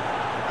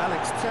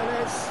 Alex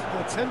Telles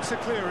attempts a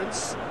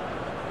clearance.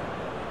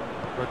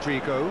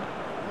 Rodrigo.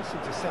 Nice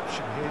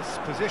interception. His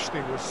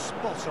positioning was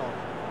spot on.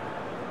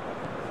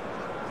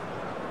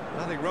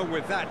 Nothing wrong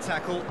with that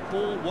tackle.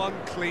 Ball won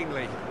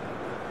cleanly.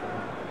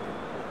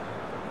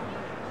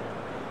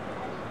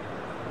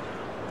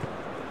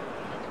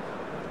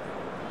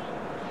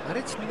 And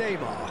it's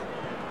Neymar.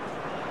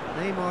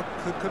 Neymar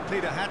could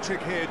complete a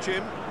hat-trick here,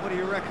 Jim. What do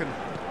you reckon?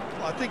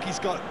 Well, I think he's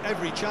got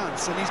every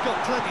chance, and he's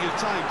got plenty of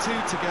time too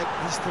to get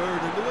his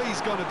third. And the way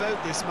he's gone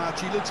about this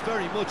match, he looks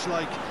very much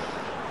like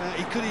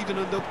he could even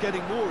end up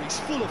getting more. He's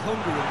full of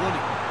hunger and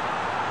running.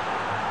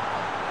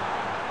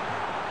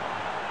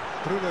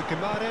 Bruno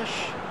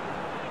Guimaraes,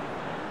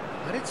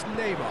 and it's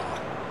Neymar.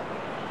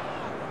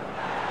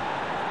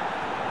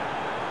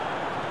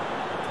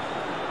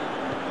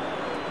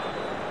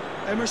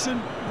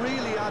 Emerson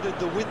really added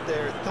the width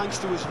there thanks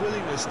to his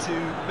willingness to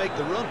make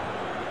the run.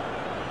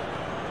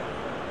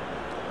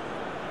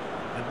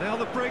 And now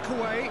the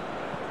breakaway.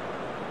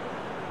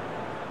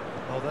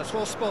 Oh, that's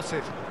well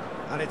spotted.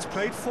 And it's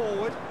played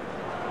forward.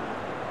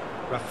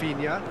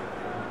 Rafinha.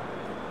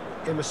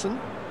 Emerson.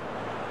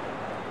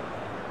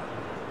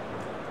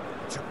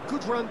 It's a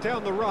good run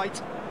down the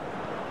right.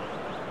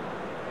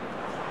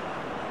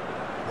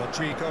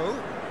 Rodrigo,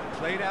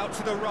 played out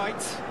to the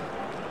right.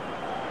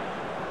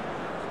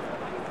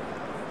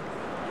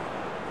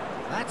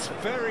 That's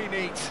very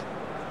neat.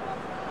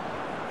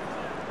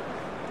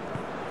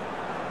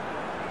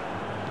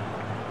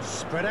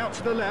 Spread out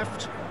to the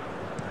left.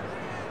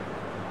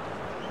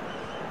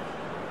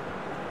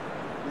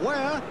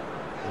 Where?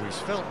 Oh, he's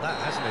felt that,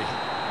 hasn't he?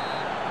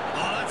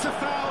 Oh, that's a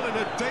foul in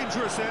a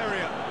dangerous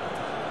area.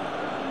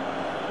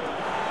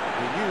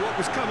 He knew what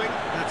was coming.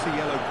 That's a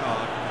yellow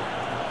card.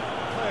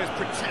 Players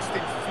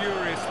protesting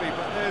furiously,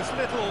 but there's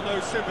little or no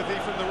sympathy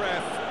from the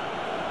ref.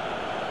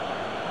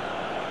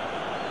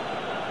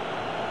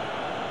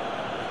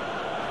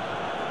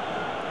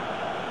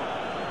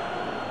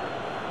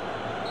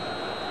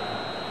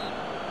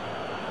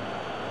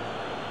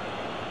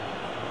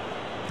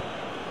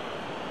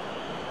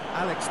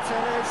 Alex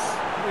Telles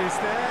is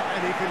there,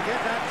 and he can get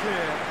that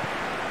clear.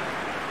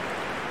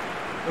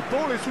 The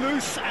ball is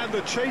loose, and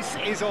the chase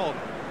is on.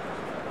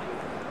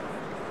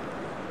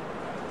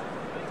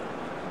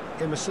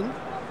 Emerson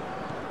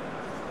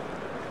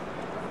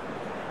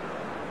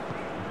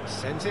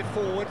sends it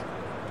forward.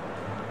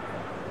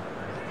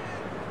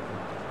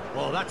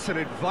 Well, that's an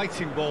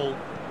inviting ball.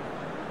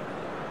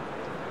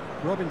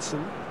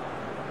 Robinson.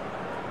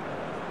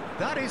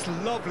 That is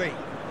lovely.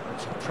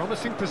 It's a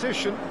promising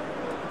position.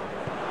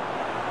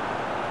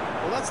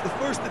 Well, that's the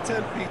first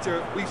attempt,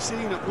 Peter, we've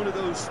seen at one of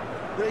those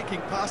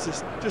breaking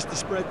passes just to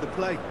spread the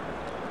play.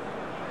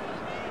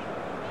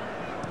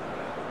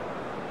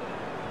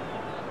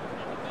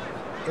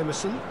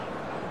 Emerson.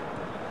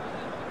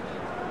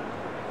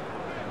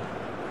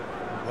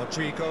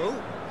 Rodrigo.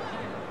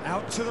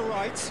 Out to the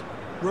right.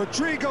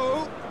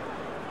 Rodrigo.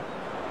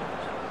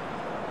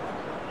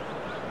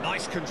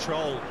 Nice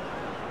control.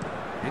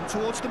 In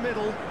towards the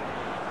middle.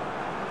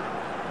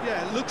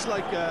 Yeah, it looks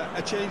like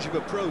a change of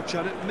approach,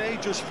 and it may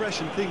just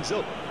freshen things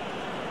up.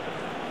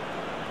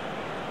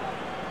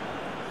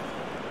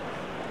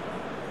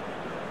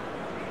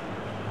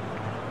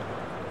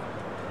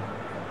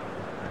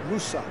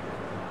 Musa.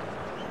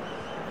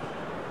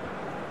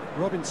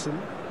 Robinson.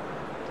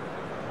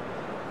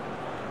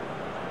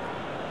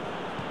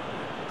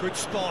 Good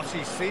spot,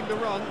 he's seen the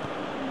run.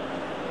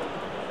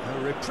 A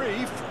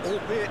reprieve,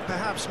 albeit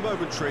perhaps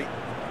momentary.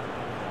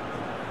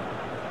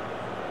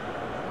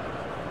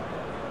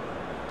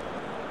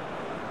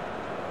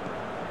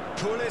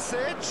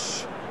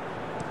 Pulisic.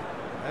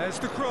 There's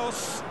the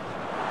cross.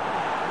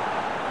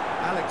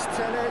 Alex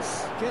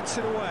Telles gets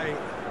it away.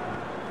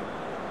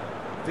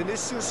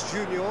 Vinicius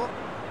Junior.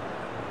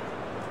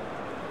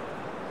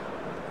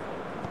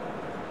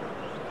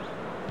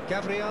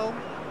 Gabriel.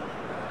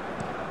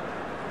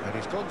 And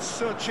he's gone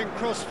searching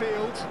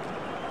crossfield.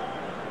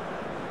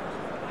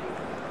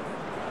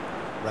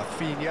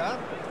 Rafinha.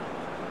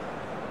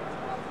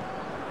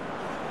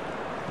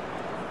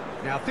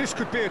 Now this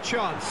could be a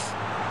chance.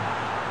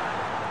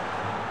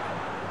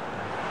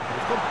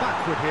 He's gone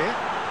backward here.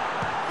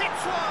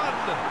 Hits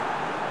one!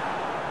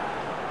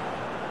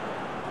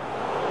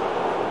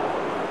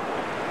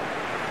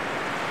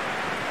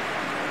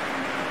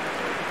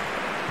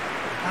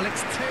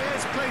 Alex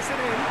Telles plays it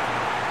in.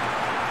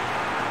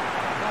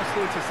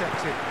 Nicely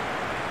intercepted.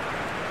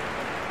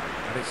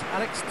 And it's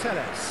Alex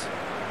Telles.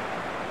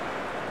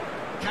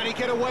 Can he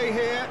get away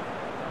here?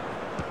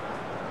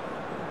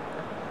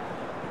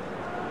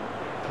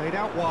 Played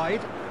out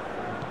wide.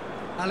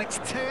 Alex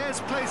Telles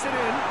plays it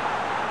in.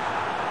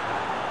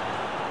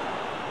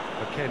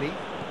 McKennie.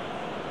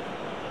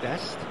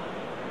 Dest.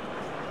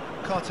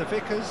 Carter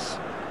Vickers.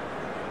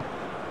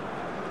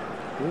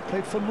 Ball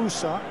played for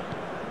Musa.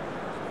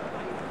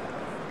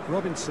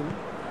 Robinson.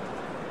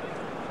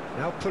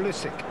 Now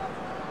Pulisic.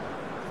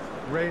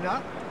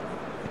 Reina.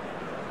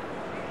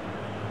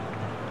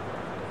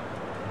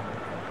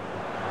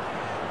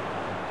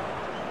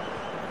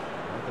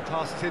 The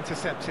pass is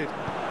intercepted.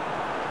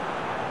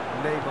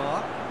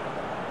 Neymar.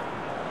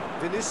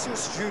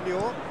 Vinicius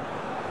Junior.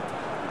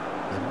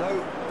 And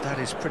no, that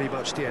is pretty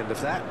much the end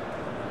of that.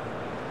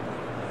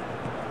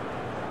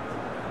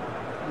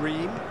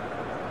 Ream.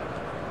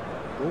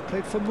 Ball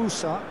played for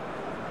Musa.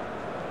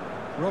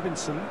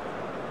 Robinson.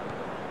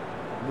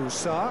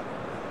 Musa.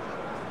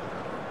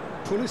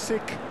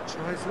 Pulisic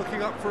tries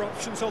looking up for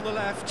options on the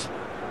left.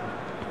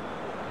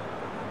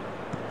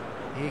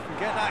 He can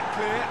get that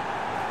clear.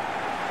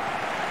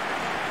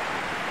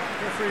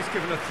 Referee's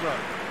given a throw.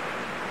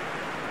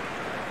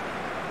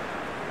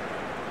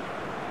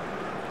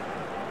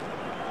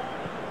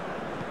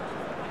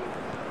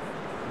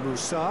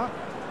 Musa.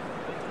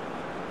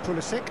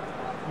 Pulisic.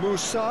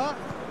 Musa.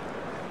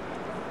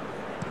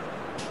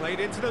 Played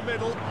into the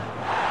middle.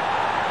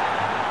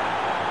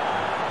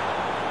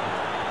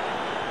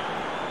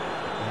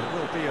 There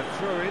will be a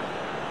throw-in.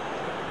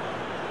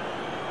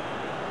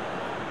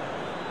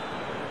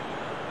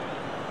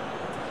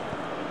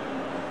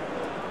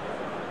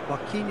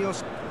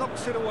 Marquinhos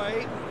knocks it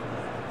away.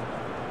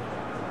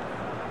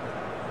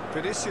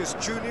 Vinicius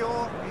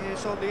Junior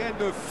is on the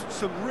end of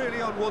some really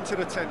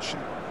unwanted attention.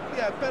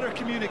 Yeah, better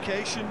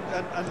communication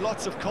and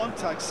lots of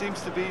contact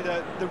seems to be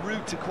the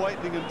route to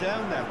quietening him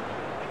down now.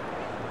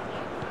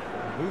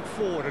 Move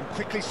forward, and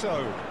quickly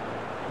so.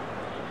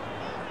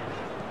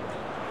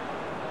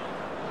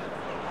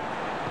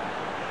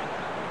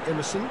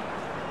 Emerson.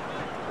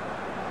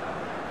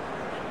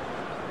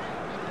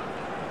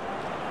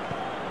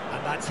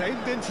 That's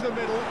aimed into the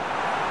middle.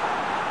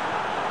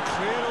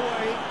 Cleared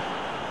away.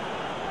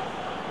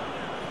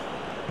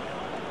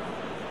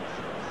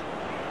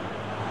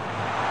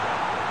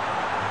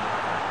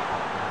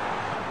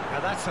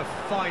 Now that's a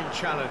fine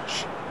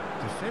challenge.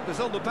 Defenders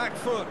on the back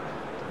foot.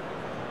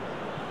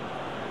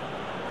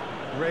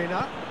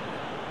 Reina.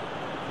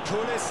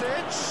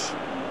 Pulisic.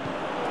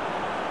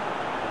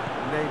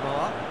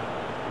 Neymar.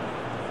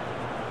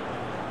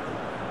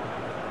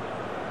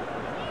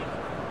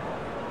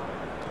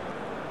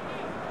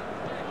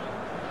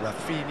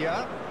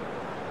 Rafinha.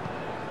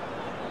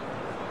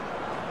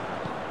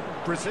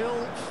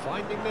 Brazil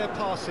finding their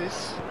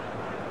passes.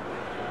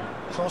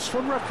 Cross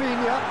from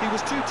Rafinha. He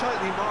was too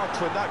tightly marked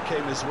when that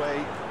came his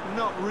way.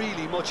 Not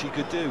really much he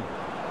could do.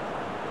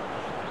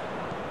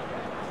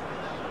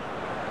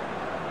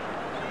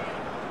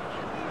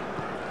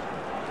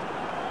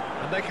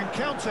 And they can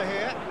counter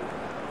here.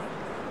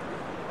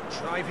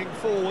 Driving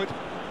forward.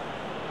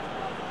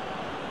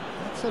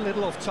 That's a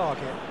little off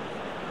target.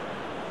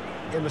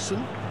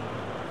 Emerson.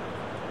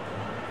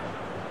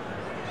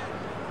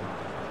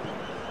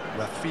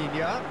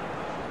 Rafinha.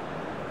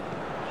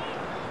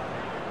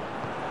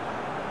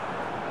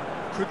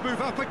 Could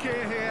move up a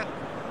gear here.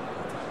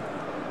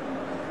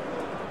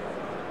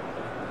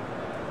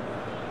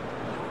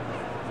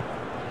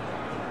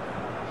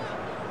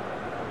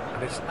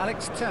 And it's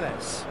Alex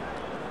Telles.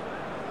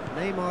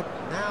 Neymar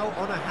now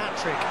on a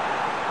hat-trick.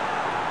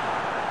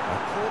 A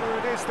corner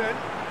it is then.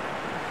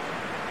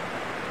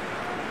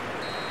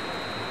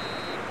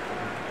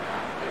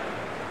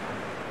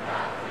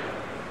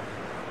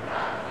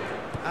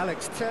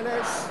 Alex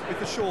Telles with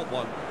the short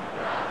one.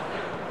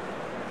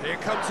 Here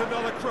comes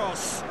another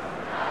cross.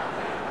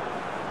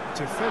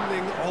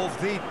 Defending of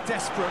the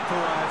desperate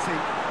variety.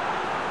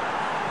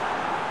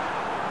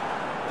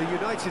 The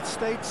United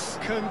States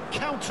can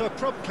counter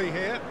promptly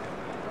here.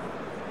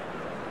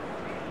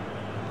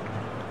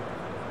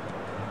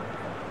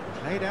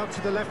 Played out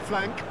to the left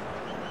flank.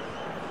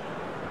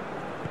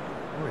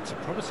 Oh, it's a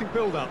promising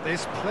build-up,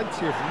 this.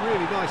 Plenty of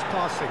really nice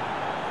passing.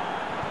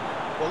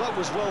 Well, that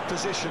was well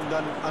positioned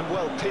and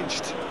well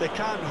pinched. They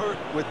can't hurt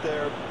with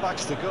their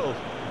backs to goal.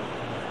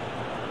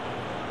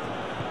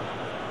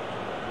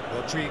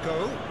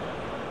 Rodrigo.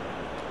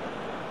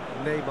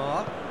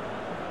 Neymar.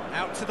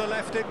 Out to the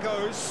left it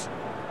goes.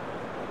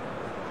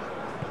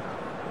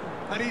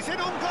 And he's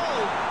in on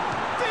goal.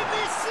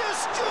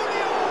 Vinicius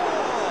Junior!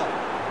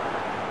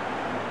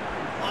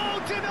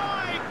 Oh,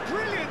 denied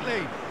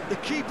brilliantly. The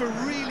keeper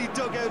really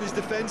dug out his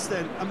defence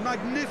then. A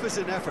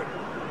magnificent effort.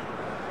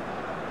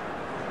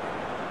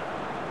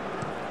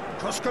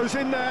 Cross goes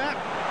in there.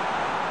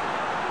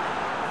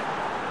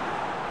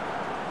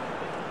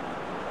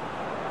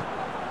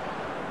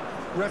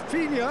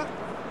 Rafinha.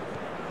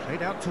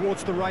 Played out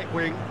towards the right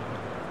wing.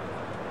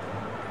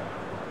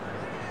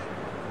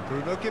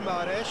 Bruno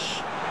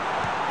Guimaraes.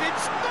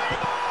 It's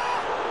Neymar!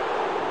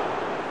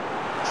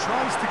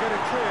 Tries to get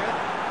it clear.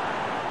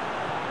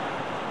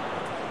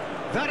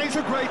 That is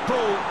a great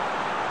ball.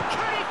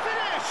 Can he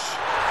finish?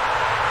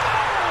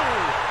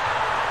 Goal!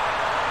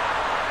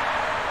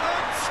 A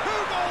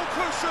two-goal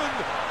cushion,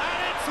 and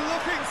it's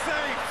looking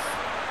safe.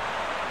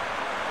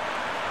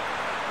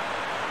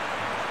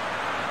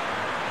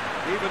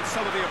 Even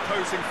some of the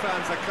opposing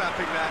fans are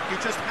clapping that. You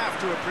just have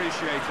to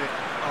appreciate it.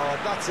 Oh,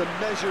 that's a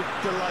measured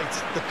delight.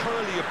 The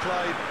curl he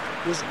applied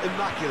was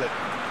immaculate.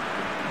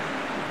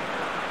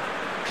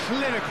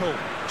 Clinical,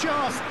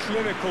 just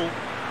clinical.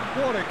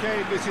 What a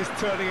game this is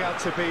turning out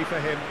to be for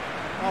him.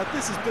 Oh,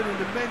 this has been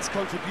an immense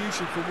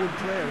contribution from one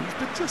player. He's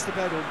been just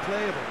about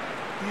unplayable.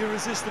 The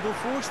irresistible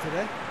force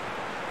today.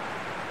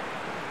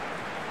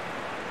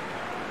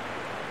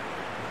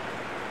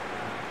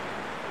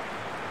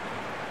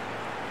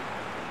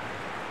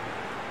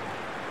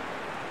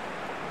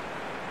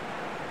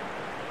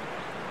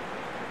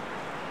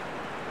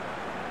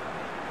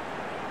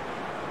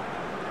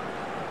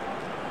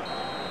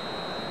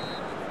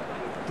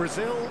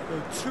 Brazil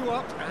go 2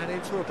 up and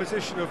into a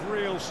position of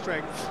real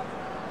strength.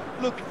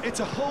 Look,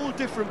 it's a whole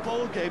different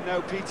ball game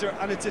now, Peter,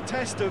 and it's a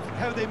test of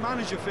how they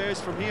manage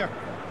affairs from here.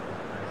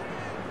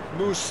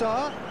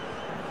 Musa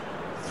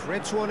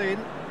threads one in.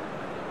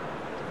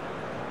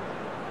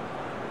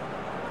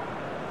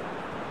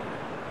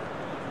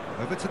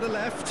 Over to the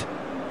left.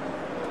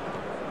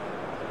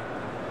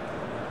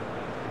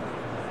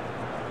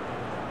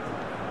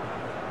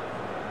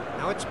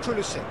 Now it's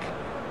Pulisic.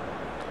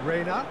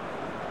 Reina.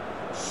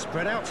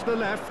 Spread out to the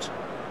left.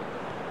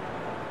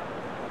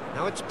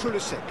 Now it's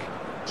Pulisic.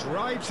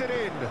 Drives it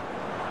in.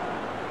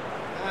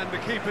 And the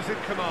keeper's in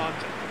command.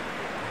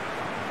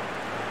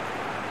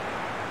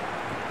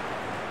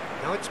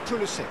 Now it's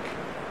Pulisic.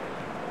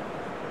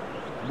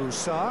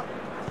 Musa.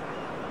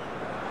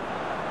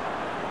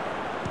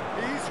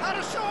 He's had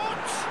a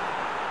shot!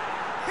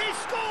 He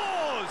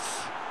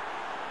scores!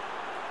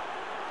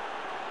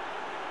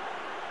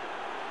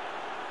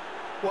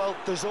 Well,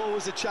 there's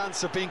always a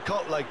chance of being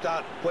caught like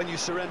that when you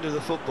surrender the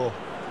football.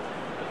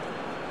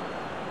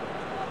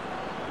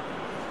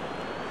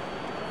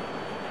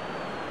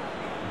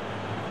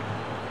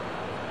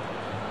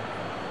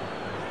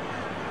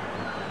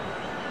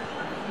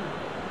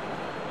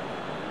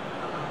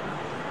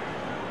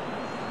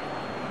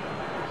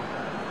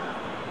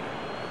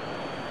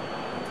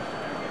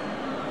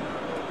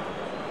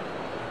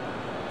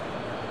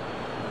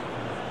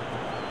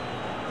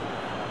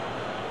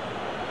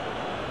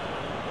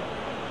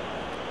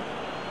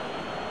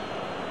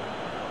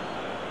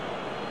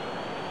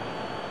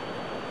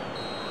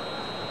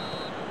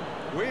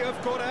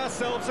 got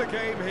ourselves a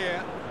game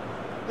here.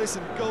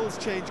 Listen, goals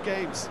change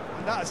games,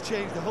 and that has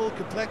changed the whole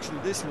complexion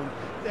of this one.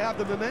 They have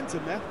the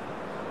momentum now.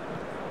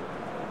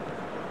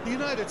 The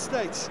United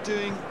States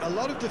doing a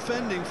lot of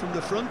defending from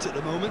the front at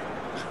the moment.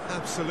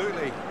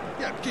 Absolutely.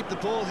 Yeah, keep the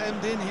ball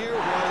hemmed in here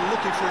while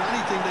looking for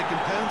anything they can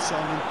pounce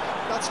on, and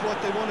that's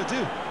what they want to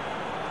do.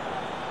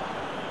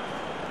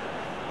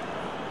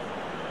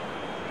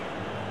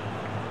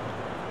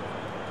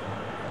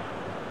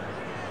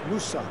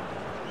 Musa.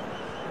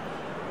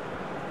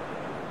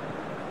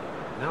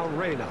 Now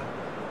Reina.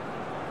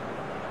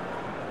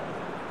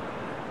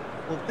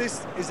 Well,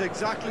 this is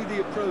exactly the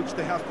approach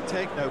they have to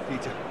take now,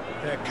 Peter.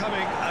 They're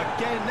coming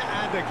again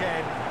and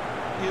again.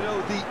 You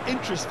know, the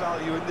interest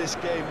value in this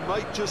game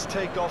might just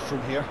take off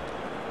from here.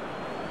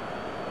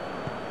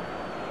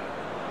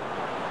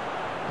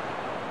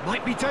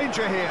 Might be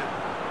danger here.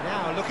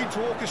 Now looking to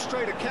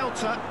orchestrate a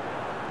counter.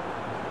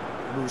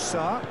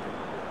 Musa.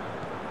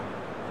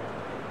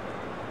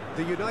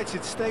 The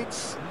United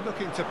States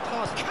looking to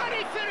pass. Can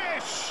he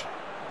finish?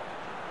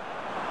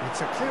 It's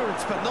a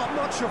clearance, but not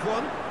much of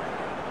one.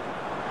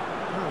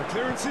 Oh, the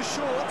clearance is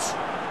short.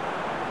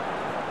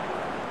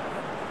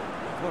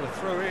 What a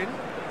throw in.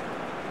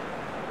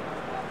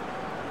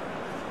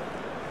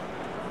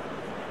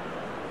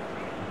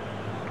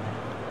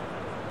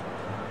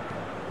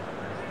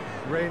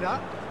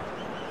 Reina.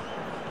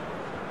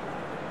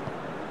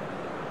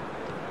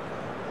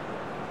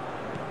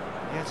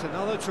 Yet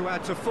another to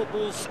add to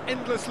football's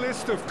endless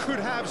list of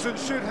could-haves and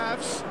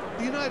should-haves.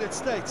 The United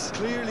States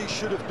clearly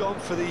should have gone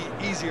for the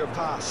easier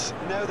pass.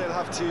 Now they'll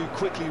have to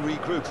quickly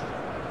regroup.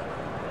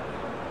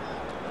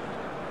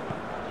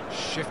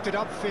 Shifted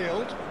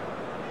upfield.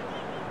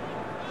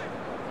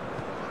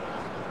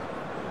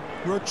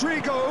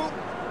 Rodrigo.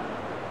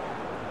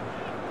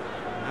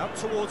 Out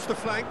towards the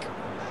flank.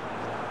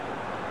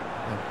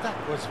 And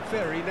that was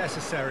very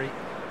necessary.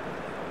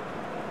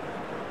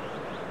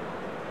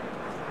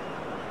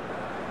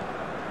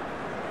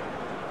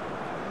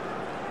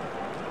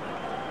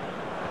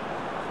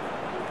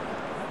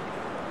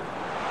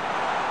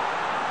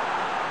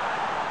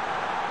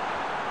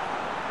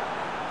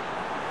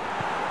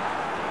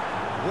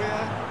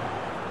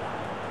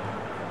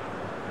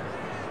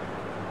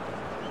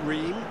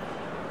 Ream.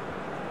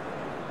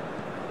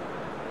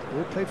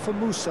 All played for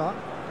Musa.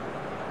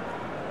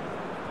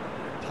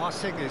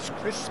 Passing is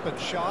crisp and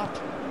sharp.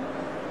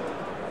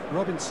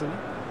 Robinson.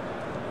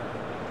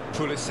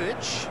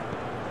 Pulisic.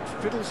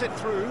 Fiddles it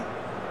through.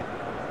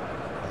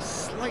 A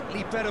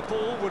slightly better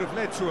ball would have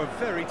led to a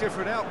very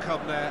different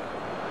outcome there.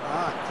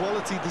 Ah,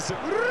 quality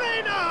deserve.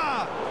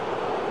 Reina!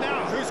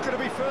 Now, who's going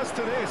to be first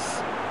to this?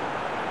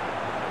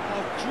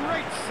 Oh,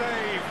 great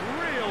save,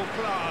 real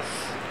class.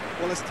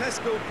 Well, as tests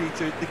go,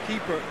 Peter, the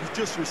keeper has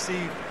just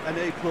received an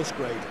A+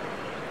 grade.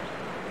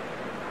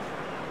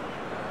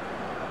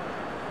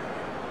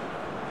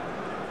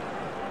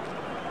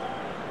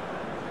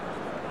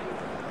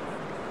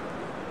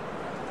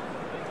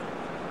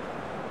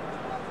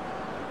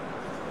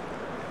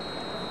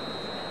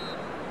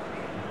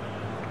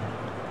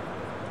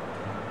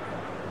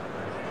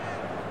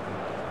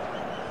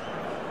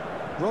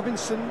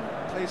 Robinson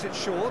plays it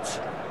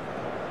short.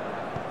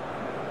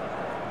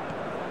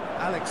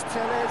 Alex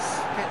Telles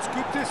gets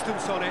good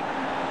distance on it.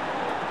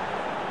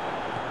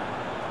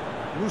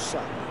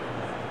 Musa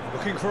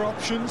looking for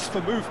options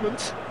for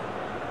movement.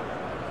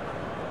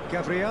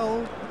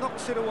 Gabriel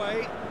knocks it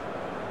away.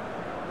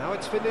 Now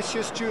it's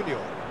Vinicius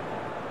Junior.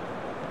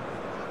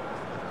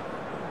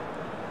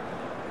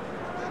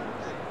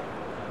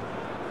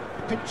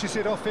 Pinches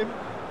it off him.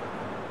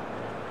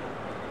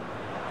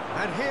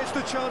 And here's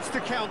the chance to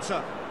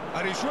counter.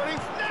 And he's running.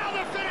 Now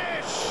the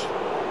finish!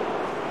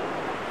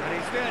 And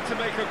he's there to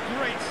make a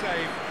great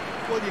save.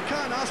 Well, you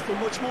can't ask for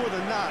much more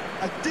than that.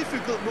 A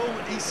difficult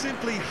moment he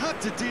simply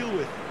had to deal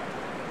with.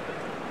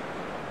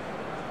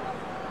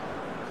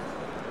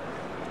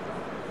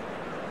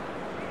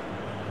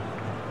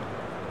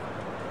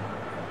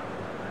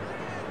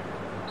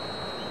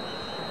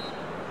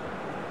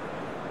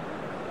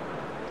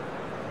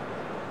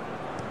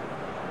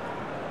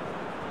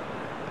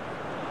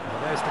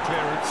 Well, there's the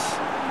clearance.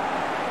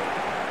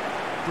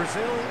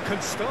 Brazil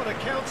can start a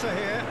counter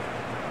here.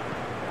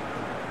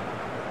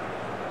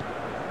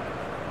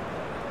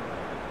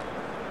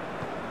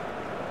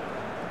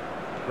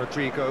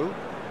 Rodrigo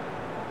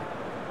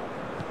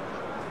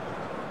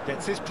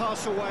gets his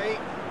pass away.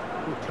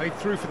 Played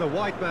through for the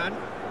wide man.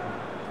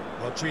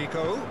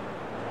 Rodrigo.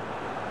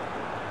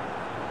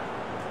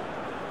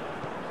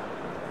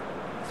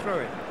 Throw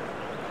it.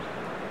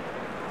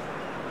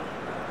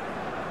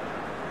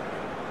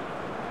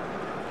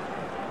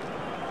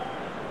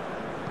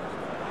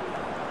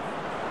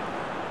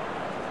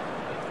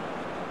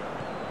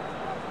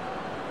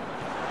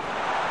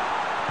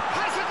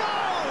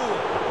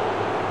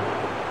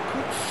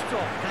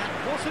 That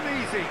wasn't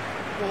easy.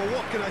 Well,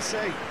 what can I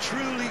say?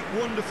 Truly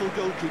wonderful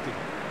goalkeeping.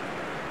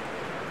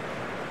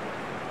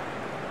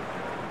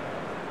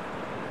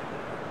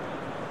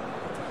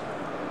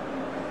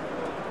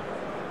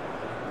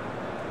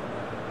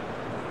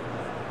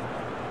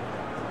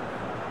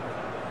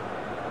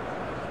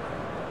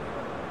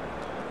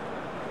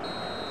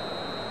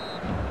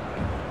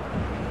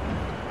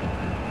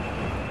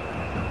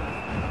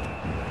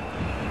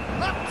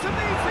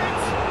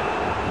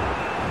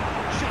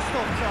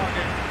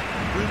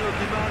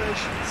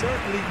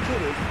 certainly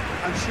could have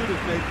and should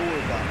have made more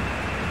of that.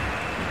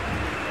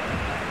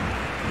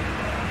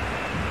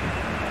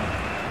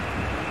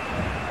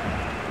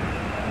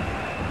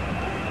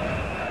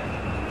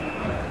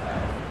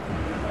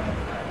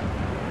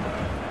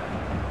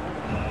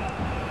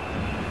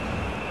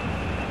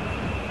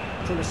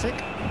 Pulisic.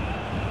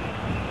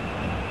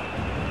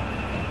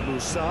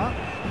 Musa.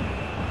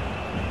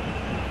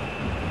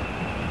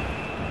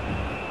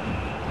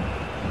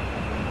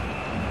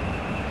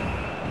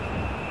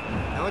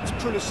 Now it's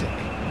Pulisic.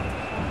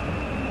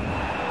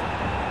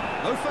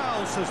 No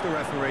foul, says the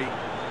referee.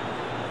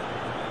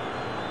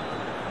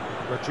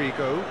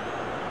 Rodrigo.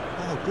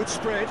 Oh, good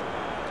spread.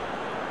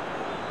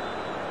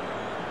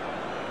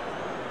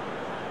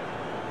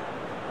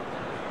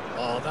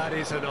 Oh, that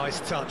is a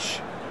nice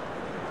touch.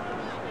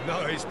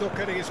 No, he's not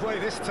getting his way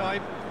this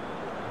time.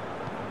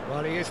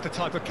 Well, he is the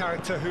type of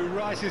character who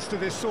rises to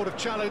this sort of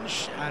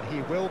challenge, and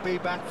he will be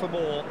back for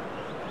more.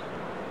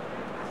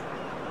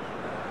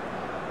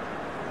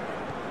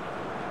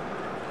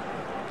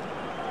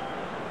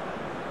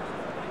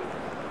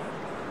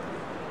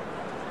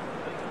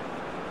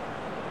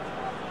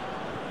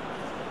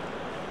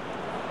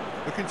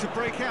 Looking to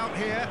break out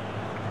here.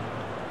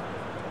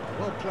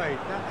 Well played,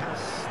 that has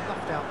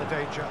snuffed out the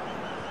danger.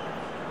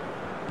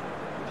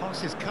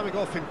 Pass is coming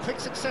off in quick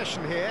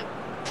succession here.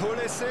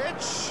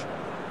 Pulisic.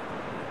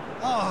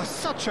 Oh,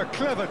 such a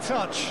clever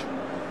touch.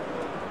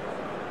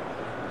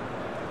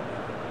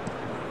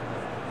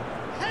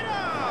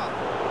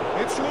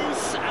 Header! It's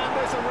loose and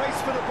there's a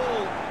race for the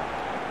ball.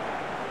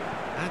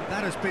 And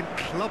that has been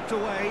clubbed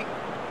away.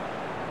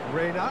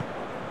 Reina,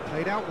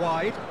 played out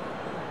wide.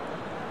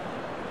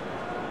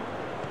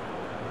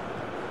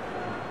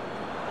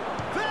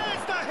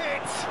 There's the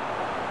hit!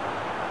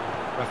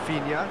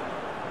 Rafinha.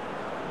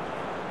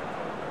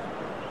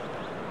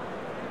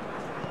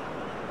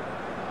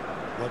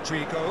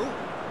 Rodrigo.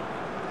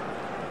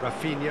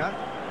 Rafinha.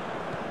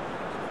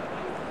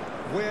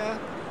 Where?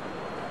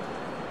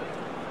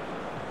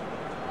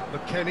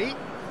 McKennie.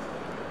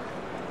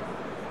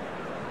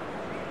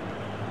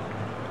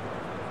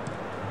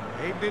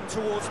 Aimed in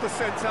towards the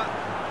centre.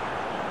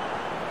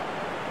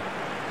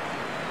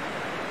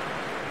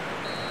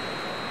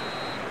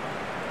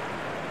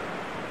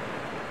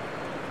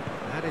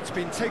 And it's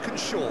been taken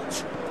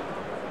short.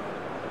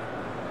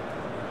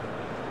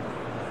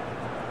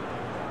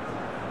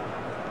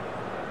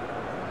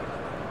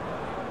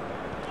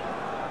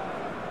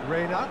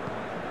 Reina.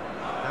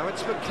 Now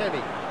it's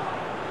McKennie.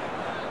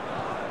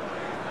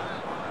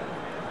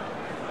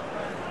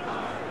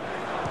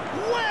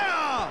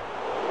 Where?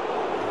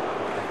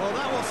 Well,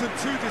 that wasn't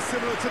too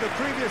dissimilar to the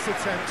previous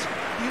attempt.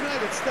 The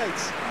United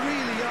States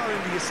really are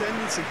in the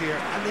ascendancy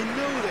here, and they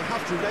know they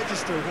have to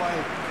register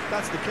while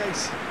that's the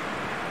case.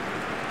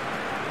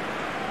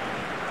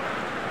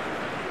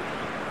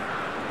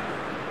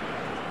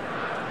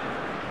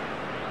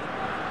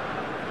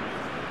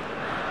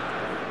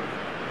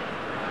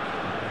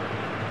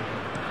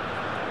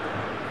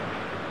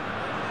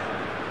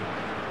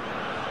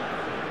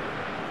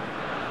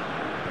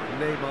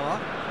 Neymar.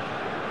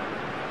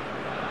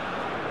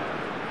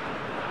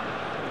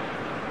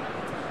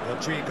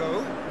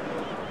 Rodrigo.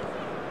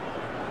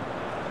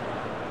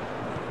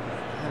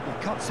 And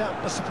he cuts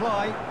out the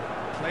supply.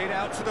 Played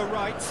out to the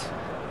right.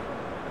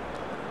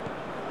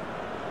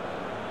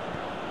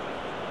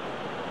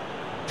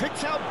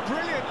 Picked out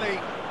brilliantly.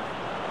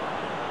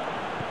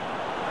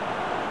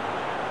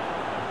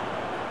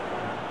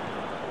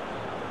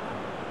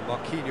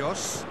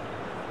 Marquinhos.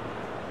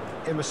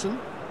 Emerson.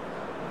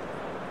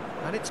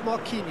 And it's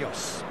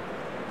Marquinhos.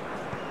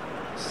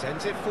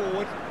 Sends it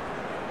forward.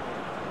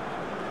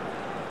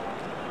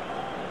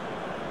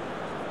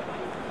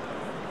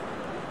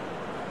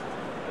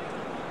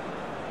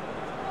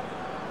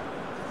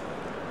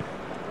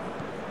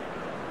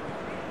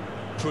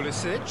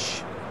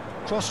 Pulisic.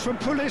 Cross from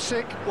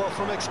Pulisic. Well,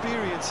 from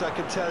experience, I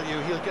can tell you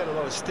he'll get a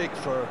lot of stick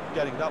for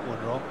getting that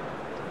one wrong.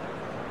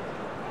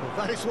 Well,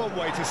 that is one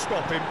way to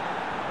stop him.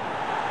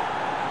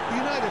 The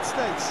United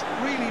States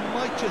really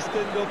might just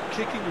end up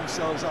kicking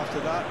themselves after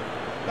that.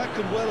 That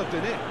could well have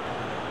been it.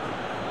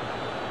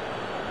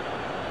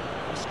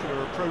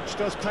 Muscular approach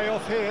does pay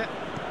off here.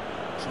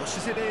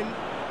 Crosses it in.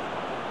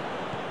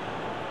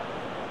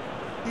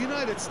 The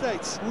United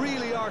States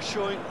really are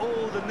showing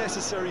all the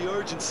necessary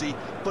urgency,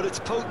 but it's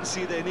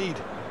potency they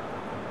need.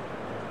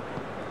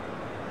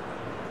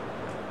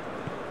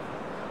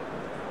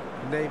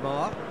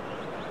 Neymar.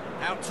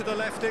 Out to the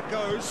left it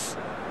goes.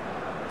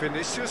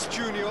 Vinicius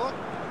Junior.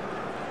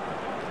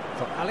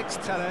 For Alex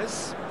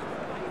Telles.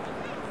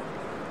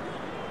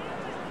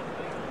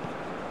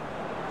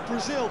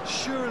 Brazil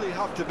surely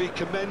have to be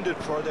commended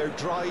for their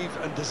drive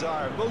and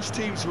desire. Most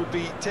teams would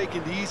be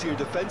taking the easier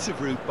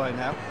defensive route by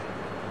now.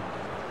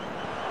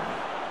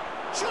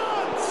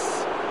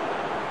 Chance!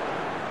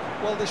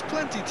 Well, there's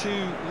plenty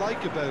to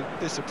like about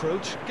this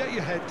approach. Get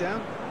your head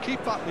down,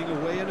 keep battling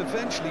away, and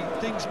eventually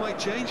things might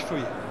change for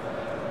you.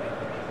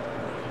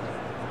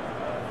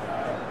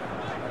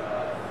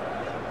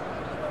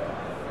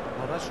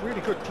 that's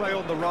really good play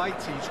on the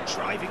right. He's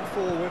driving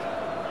forward.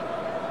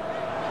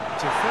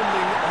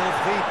 Defending of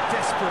the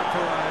desperate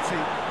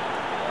variety.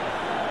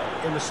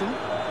 Emerson.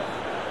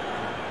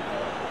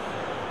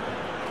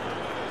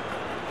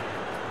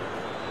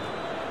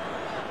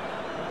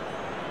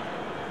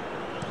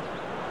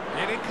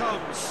 In it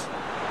comes.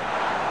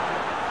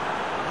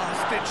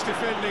 Last-ditch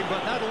defending,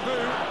 but that'll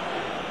do.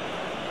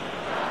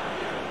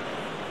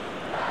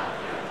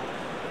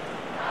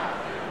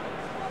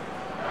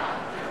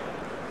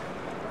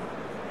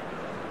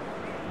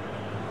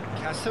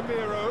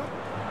 Casemiro.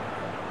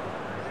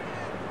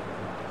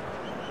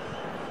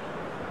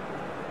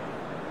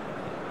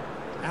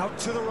 Out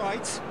to the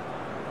right.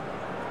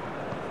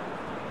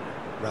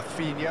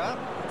 Rafinha.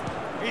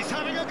 He's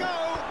having a go!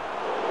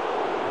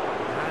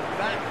 And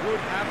that would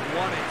have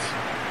won it.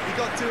 He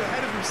got too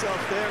ahead of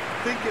himself there,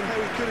 thinking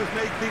how he could have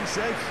made things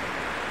safe.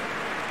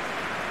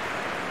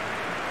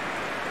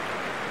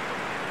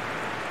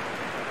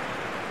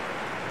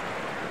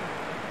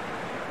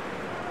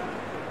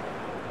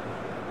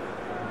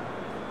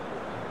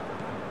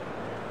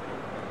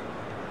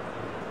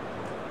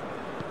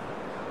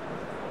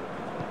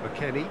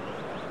 McKennie.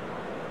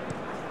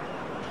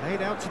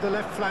 Played out to the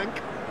left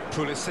flank.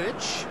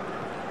 Pulisic.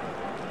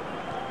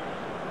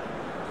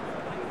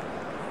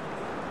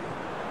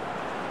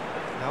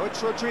 Now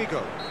it's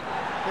Rodrigo.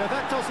 Yeah,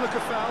 that does look a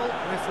foul.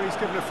 Referee's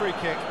given a free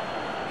kick.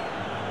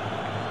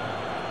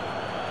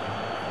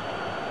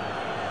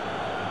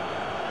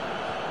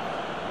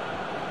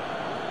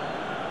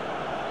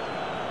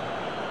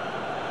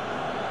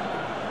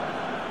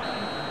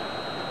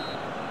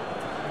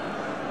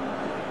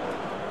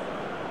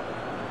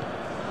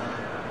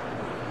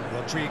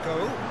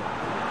 Rodrigo.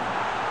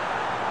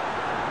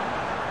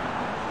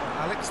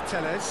 Alex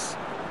Telles.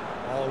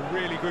 Oh,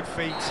 really good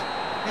feet.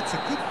 It's a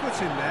good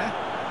foot in there.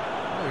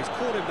 Oh, he's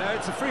caught him there.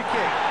 It's a free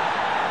kick.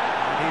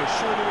 And he has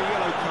shown him a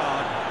yellow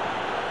card.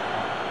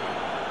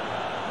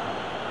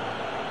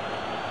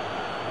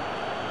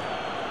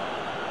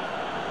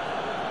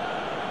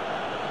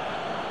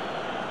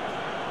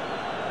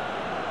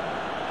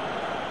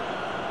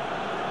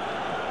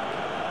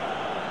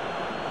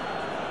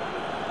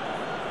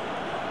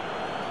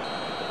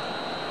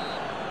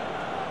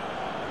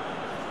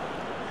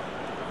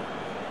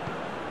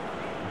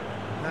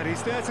 And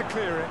he's there to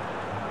clear it.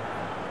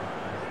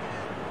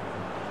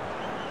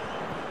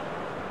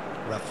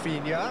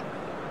 Rafinha.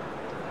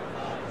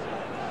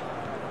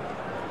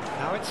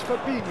 Now it's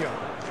Fabinho.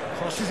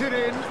 Crosses it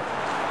in. And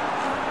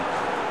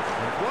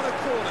what a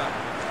corner.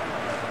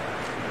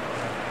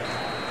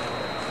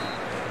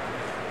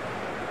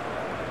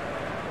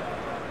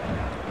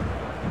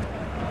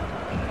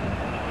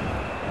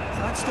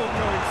 That's not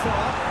going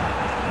far.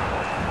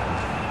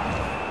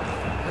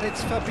 And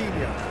it's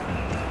Fabinho.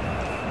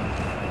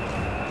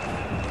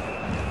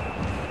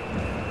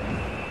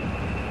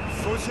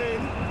 Foot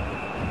in.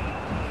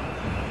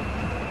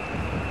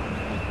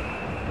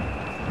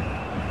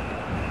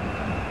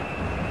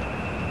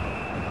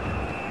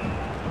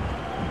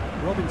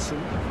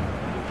 Robinson.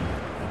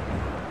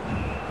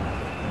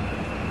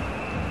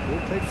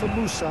 Ball played for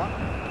Musa.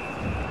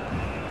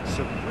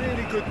 Some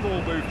really good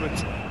ball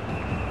movement.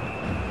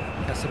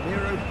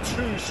 Casemiro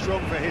too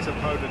strong for his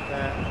opponent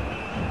there.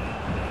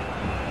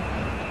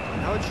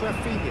 Now it's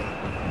Rafinha.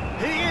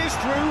 He is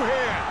through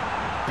here.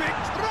 Big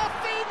Rafinha!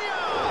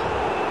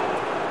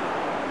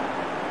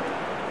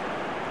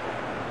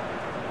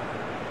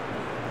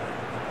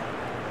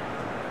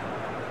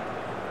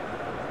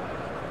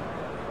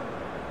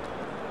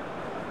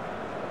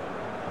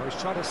 Oh, he's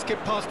trying to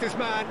skip past his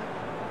man.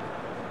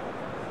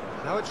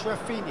 Now it's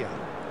Rafinha.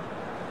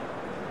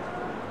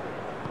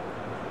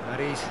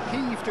 And he's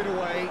heaved it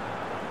away.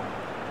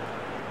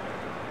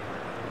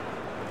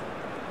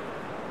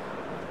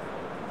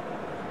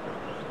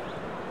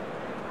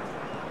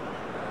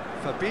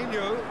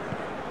 Fabinho.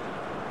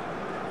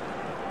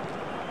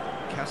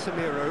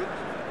 Casemiro.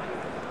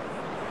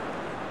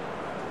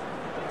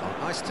 Oh,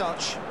 nice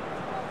touch.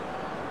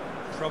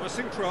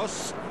 Promising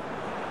cross.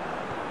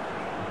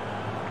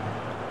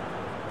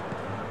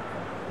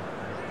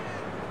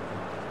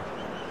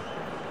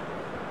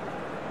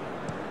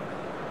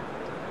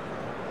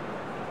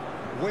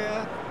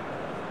 Where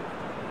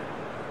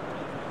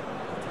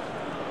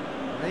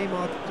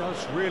Neymar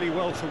does really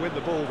well to win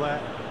the ball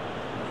there.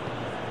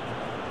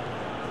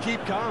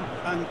 Keep calm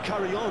and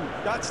carry on.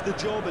 That's the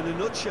job in a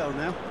nutshell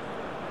now.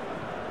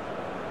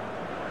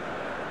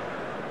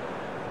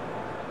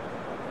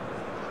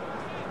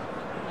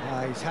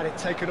 He's had it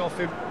taken off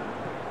him.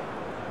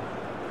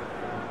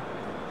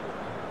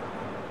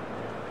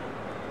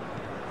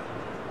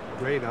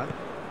 Reina.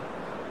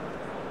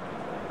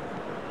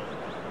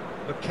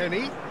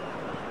 McKennie.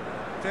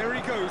 There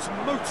he goes,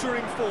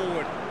 motoring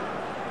forward.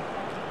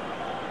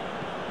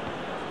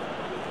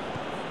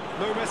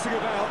 No messing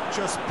about,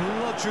 just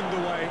bludgeoned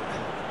away.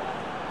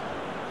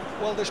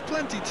 Well, there's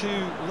plenty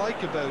to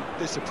like about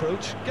this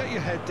approach. Get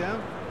your head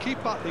down,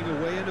 keep battling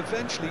away, and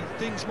eventually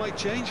things might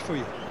change for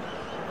you.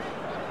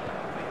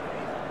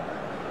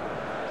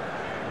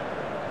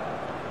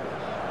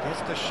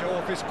 Just to show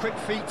off his quick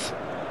feet.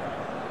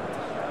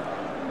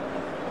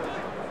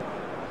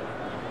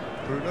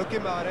 Bruno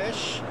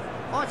Guimaraes.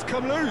 Oh, it's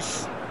come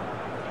loose.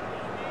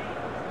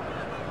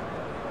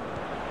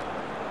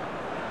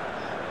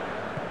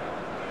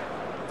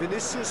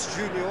 Vinicius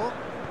Junior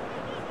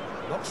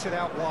knocks it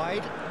out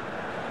wide.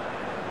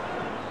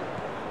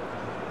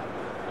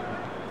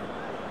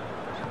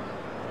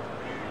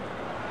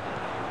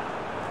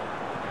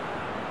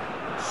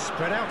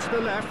 Spread out to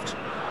the left.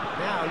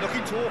 Now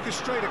looking to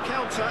orchestrate a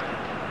counter.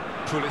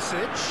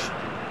 Pulisic.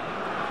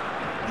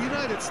 The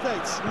United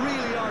States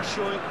really are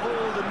showing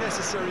all the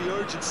necessary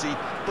urgency,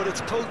 but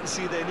it's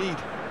potency they need.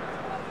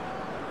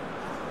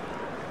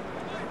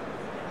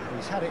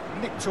 He's had it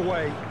nicked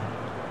away.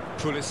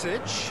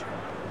 Pulisic.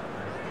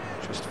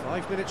 Just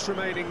 5 minutes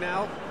remaining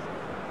now.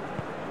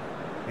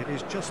 It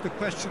is just a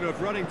question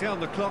of running down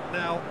the clock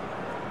now.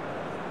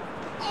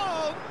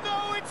 Oh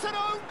no, it's an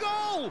own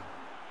goal!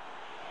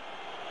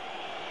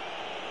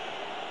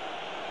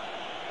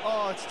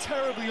 Oh, it's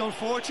terribly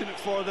unfortunate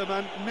for them,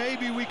 and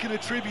maybe we can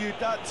attribute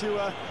that to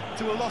a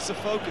loss of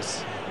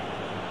focus.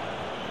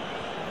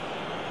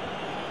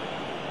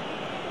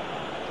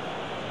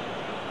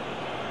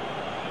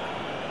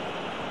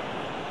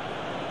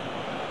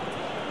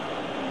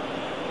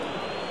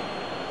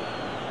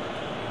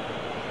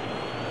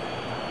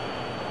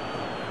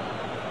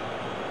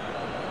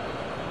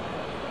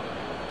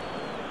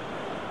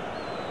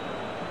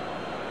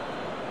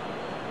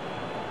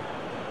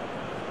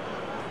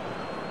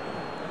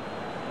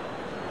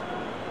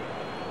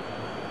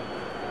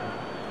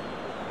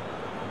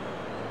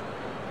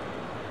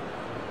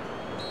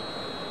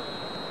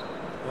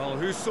 Well,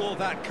 who saw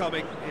that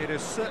coming? It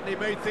has certainly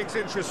made things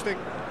interesting.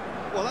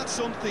 Well, that's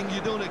something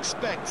you don't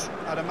expect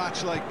at a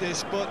match like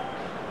this, but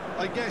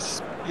I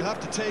guess you have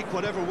to take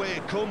whatever way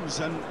it comes,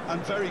 and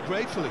very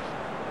gratefully.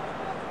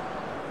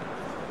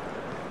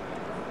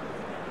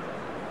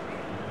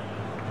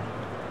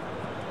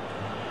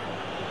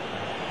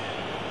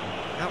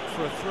 Out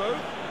for a throw.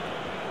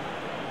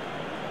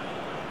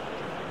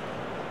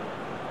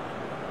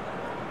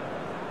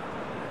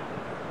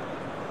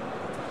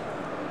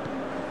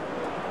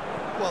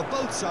 Well,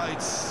 both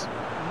sides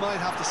might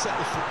have to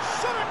settle for...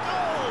 Shot a goal!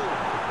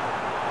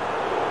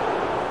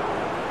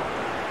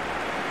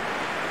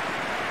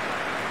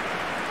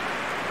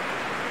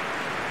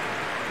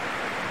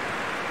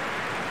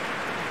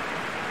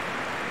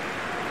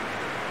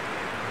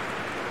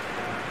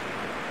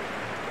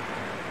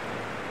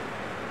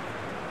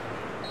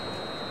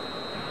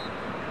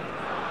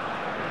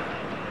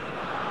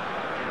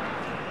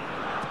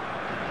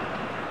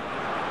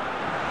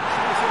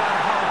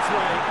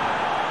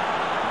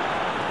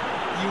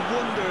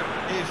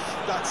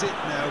 That's it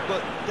now,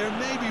 but there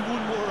may be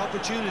one more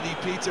opportunity,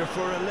 Peter,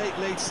 for a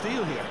late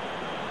steal here.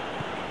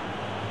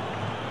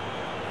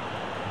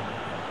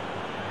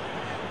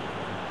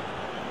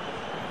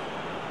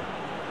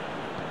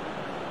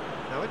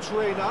 Now it's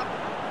Reina.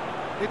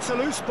 It's a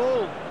loose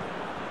ball.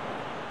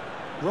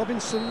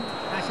 Robinson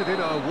has it in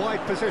a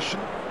wide position.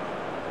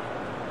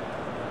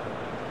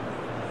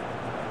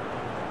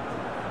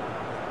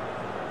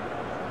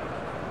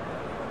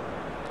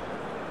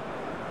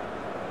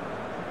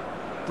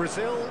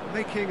 Brazil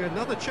making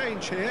another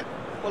change here.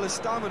 Well, his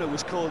stamina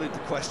was called into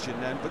question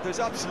then, but there's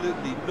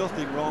absolutely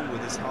nothing wrong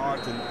with his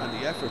heart and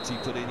the efforts he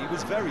put in. He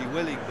was very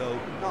willing, though,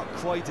 not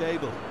quite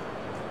able.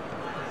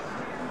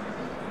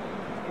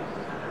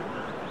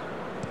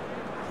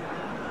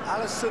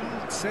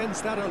 Alisson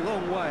sends that a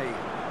long way.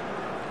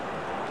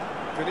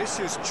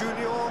 Vinicius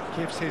Junior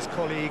gives his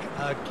colleague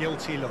a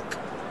guilty look.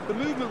 The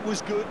movement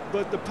was good,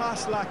 but the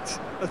pass lacked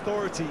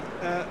authority,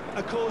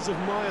 a cause of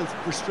mild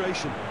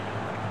frustration.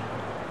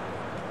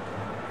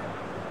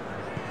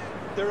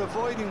 They're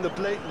avoiding the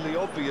blatantly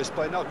obvious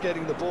by not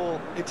getting the ball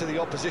into the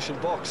opposition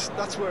box.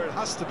 That's where it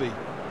has to be.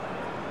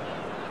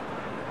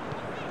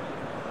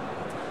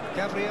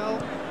 Gabriel.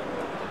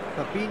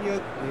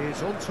 Fabinho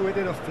is onto it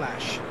in a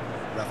flash.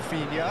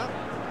 Rafinha.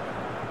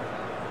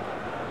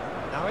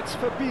 Now it's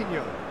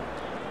Fabinho.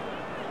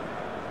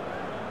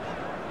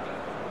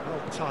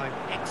 Well-timed,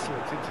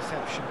 excellent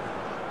interception.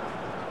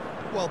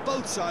 Well,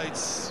 both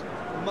sides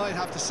might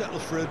have to settle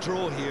for a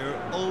draw here,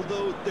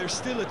 although there's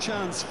still a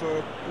chance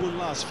for one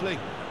last fling.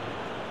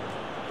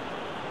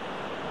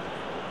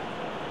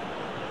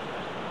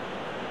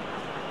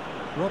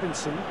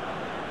 Robinson.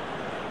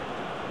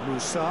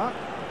 Musa.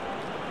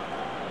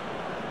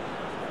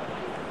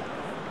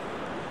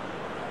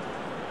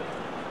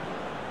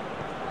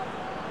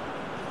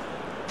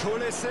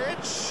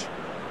 Pulisic.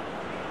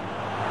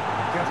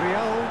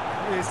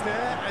 Gabriel is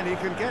there, and he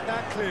can get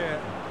that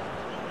clear.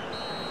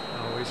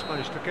 Oh, he's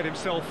managed to get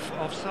himself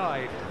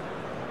offside.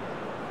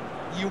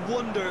 You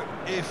wonder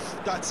if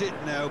that's it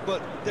now,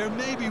 but there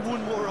may be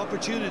one more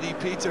opportunity,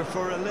 Peter,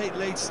 for a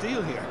late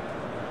steal here.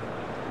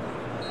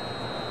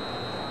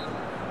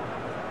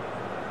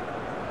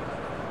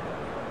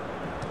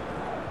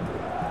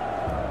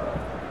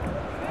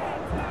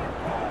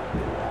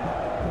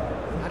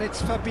 And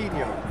it's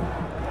Fabinho.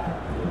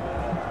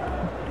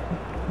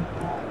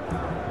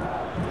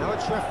 Now it's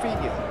It's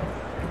Rafinha.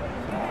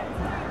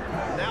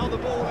 Now the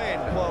ball in.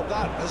 Well,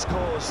 that has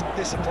caused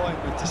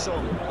disappointment to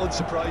some,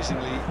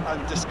 unsurprisingly,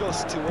 and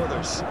disgust to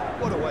others.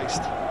 What a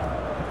waste.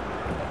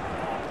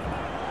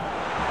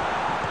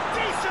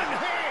 Decent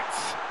hit!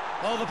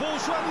 Oh, the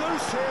ball's run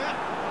loose here.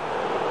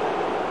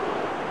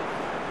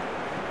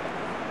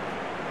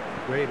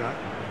 Reina.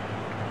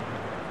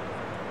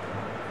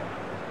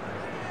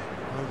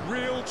 A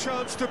real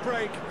chance to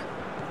break.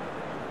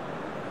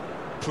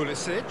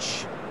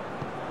 Pulisic.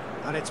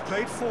 And it's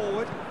played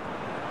forward.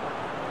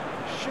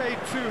 Shade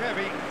too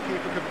heavy.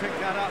 Keeper can pick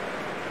that up.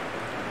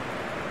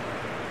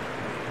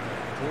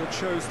 Board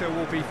shows there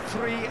will be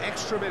 3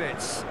 extra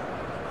minutes.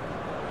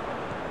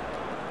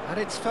 And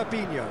it's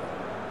Fabinho.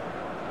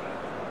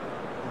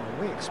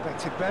 Oh, we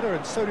expected better,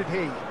 and so did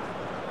he.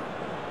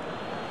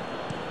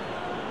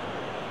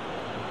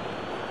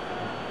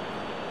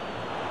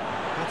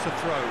 That's a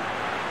throw.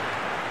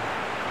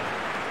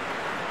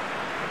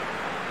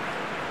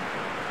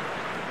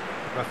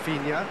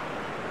 Rafinha.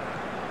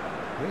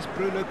 Here's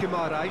Bruno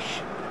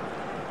Guimaraes.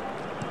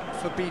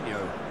 Fabinho.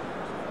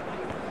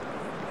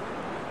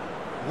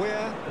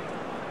 Weir.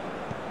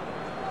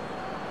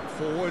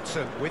 Forwards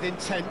and with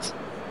intent.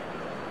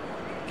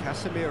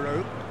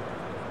 Casemiro.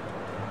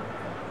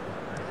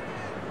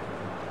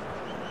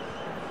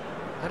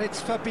 And it's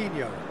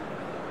Fabinho.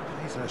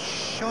 He's a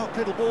sharp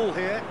little ball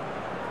here.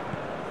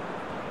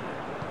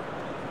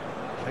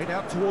 Played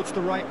out towards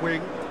the right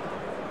wing.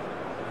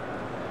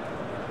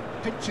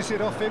 Pinches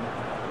it off him.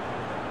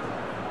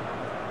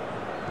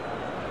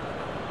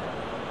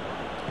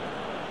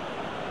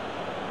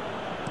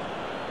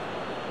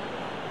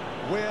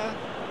 Weir.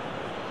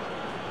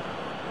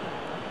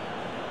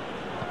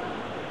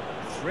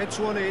 Threads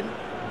one in.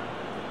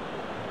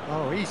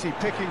 Oh, easy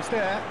pickings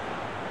there.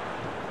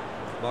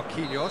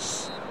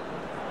 Marquinhos.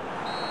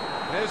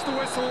 There's the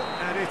whistle,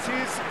 and it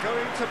is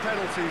going to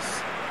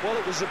penalties. Well,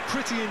 it was a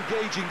pretty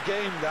engaging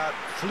game that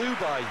flew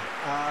by,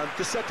 and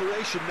the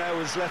separation now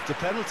is left to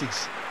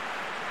penalties.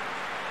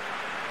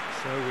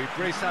 So we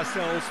brace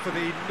ourselves for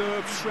the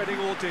nerve-shredding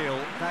ordeal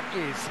that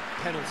is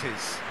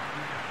penalties.